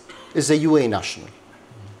 days, is a UAE national.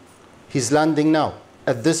 He's landing now,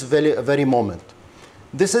 at this very moment.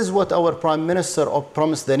 This is what our Prime Minister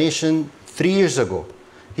promised the nation 3 years ago.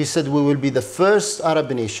 He said we will be the first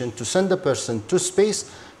Arab nation to send a person to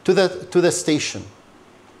space, to the station.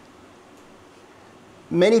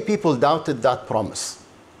 Many people doubted that promise.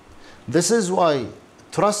 This is why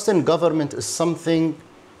trust in government is something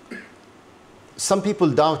some people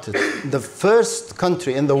doubted. The first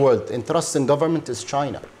country in the world in trust in government is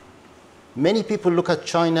China. Many people look at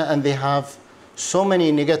China and they have so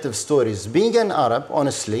many negative stories. Being an Arab,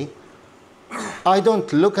 honestly, I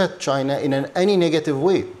don't look at China in any negative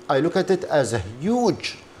way. I look at it as a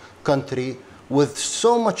huge country with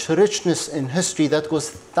so much richness in history that goes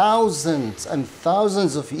thousands and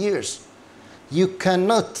thousands of years. You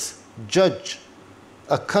cannot judge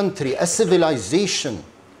a country, a civilization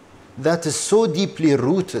that is so deeply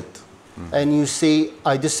rooted, and you say,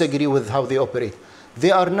 I disagree with how they operate.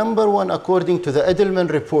 They are number one according to the Edelman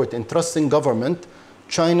report in trust in government.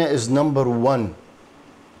 China is number one.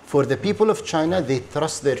 For the people of China, they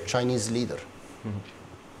trust their Chinese leader.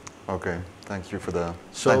 Okay, thank you for the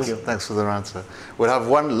thanks for the answer. We'll have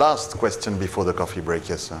one last question before the coffee break.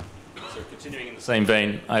 Yes, sir. So continuing in the same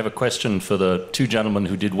vein, I have a question for the two gentlemen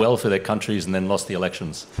who did well for their countries and then lost the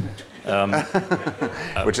elections.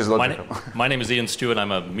 Which is logical. My name is Ian Stewart.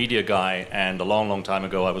 I'm a media guy, and a long, long time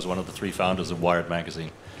ago, I was one of the 3 founders of Wired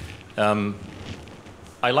magazine.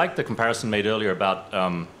 I like the comparison made earlier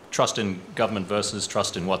about trust in government versus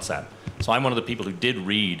trust in WhatsApp. So I'm one of the people who did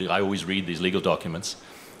read. I always read these legal documents.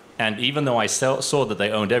 And even though I saw that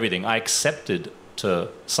they owned everything, I accepted to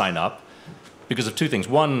sign up because of 2 things.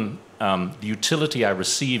 One, the utility I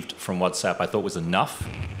received from WhatsApp I thought was enough,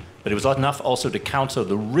 but it was not enough also to counter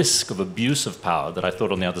the risk of abuse of power that I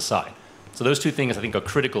thought on the other side. So those 2 things I think are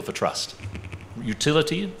critical for trust.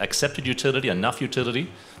 Utility, accepted utility, enough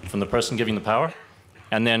utility from the person giving the power,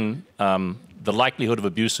 and then the likelihood of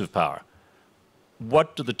abuse of power.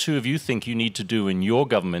 What do the 2 of you think you need to do in your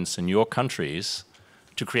governments, in your countries,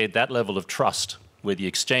 to create that level of trust where the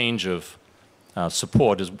exchange of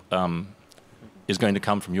support is going to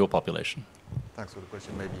come from your population? Thanks for the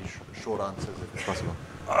question. Maybe short answers if possible.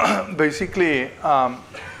 Basically,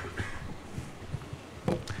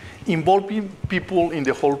 involving people in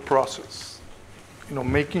the whole process,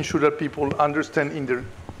 making sure that people understand in their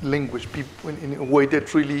language, people in a way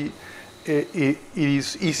that really it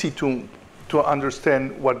is easy to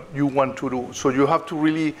understand what you want to do. So you have to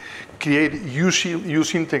really create,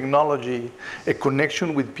 using technology, a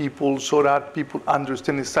connection with people so that people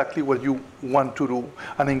understand exactly what you want to do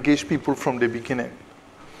and engage people from the beginning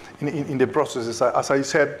in the process. As I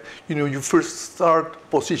said, you first start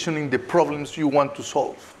positioning the problems you want to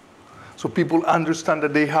solve. So people understand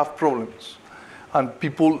that they have problems, and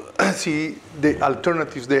people see the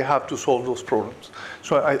alternatives they have to solve those problems.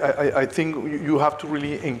 So I think you have to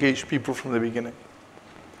really engage people from the beginning.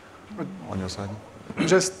 On your side?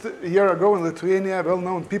 Just a year ago in Lithuania,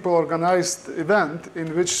 well-known people organized an event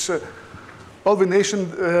in which all the nation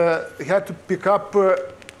had to pick up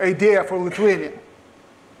idea for Lithuania.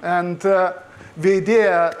 And the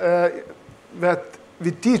idea that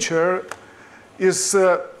the teacher is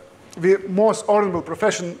the most honorable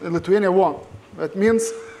profession in Lithuania won. That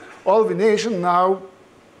means all the nation now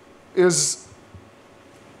is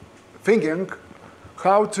thinking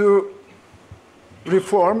how to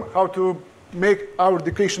reform, how to make our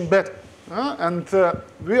education better. And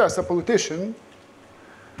we as a politician,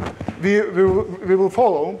 we will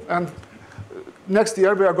follow. And next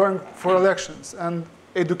year we are going for elections. And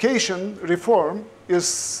education reform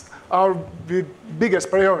is our biggest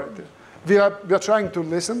priority. We are trying to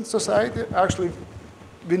listen to society. Actually,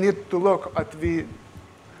 we need to look at the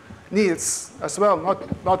needs as well,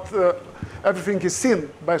 not everything is seen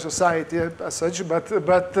by society as such,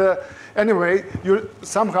 but anyway,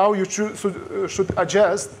 somehow you should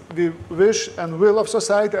adjust the wish and will of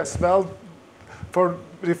society as well for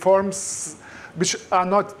reforms which are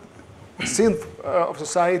not seen of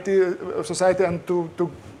society and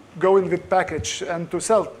to go in with package and to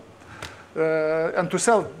sell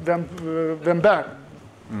them back.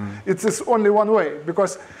 It is only one way,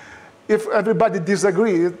 because if everybody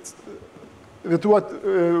disagrees with what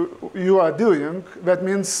you are doing, that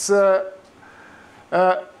means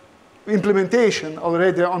implementation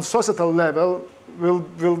already on societal level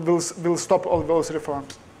will stop all those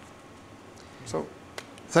reforms. So,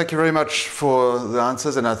 thank you very much for the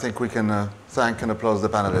answers, and I think we can thank and applaud the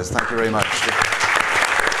panelists. Thank you very much.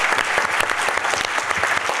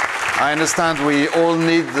 I understand we all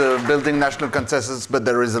need the building national consensus, but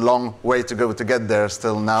there is a long way to go to get there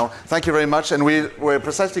still now. Thank you very much, and we're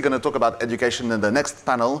precisely going to talk about education in the next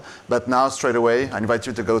panel, but now straight away I invite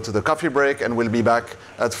you to go to the coffee break, and we'll be back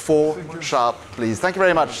at 4 sharp, please. Thank you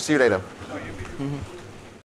very much. See you later.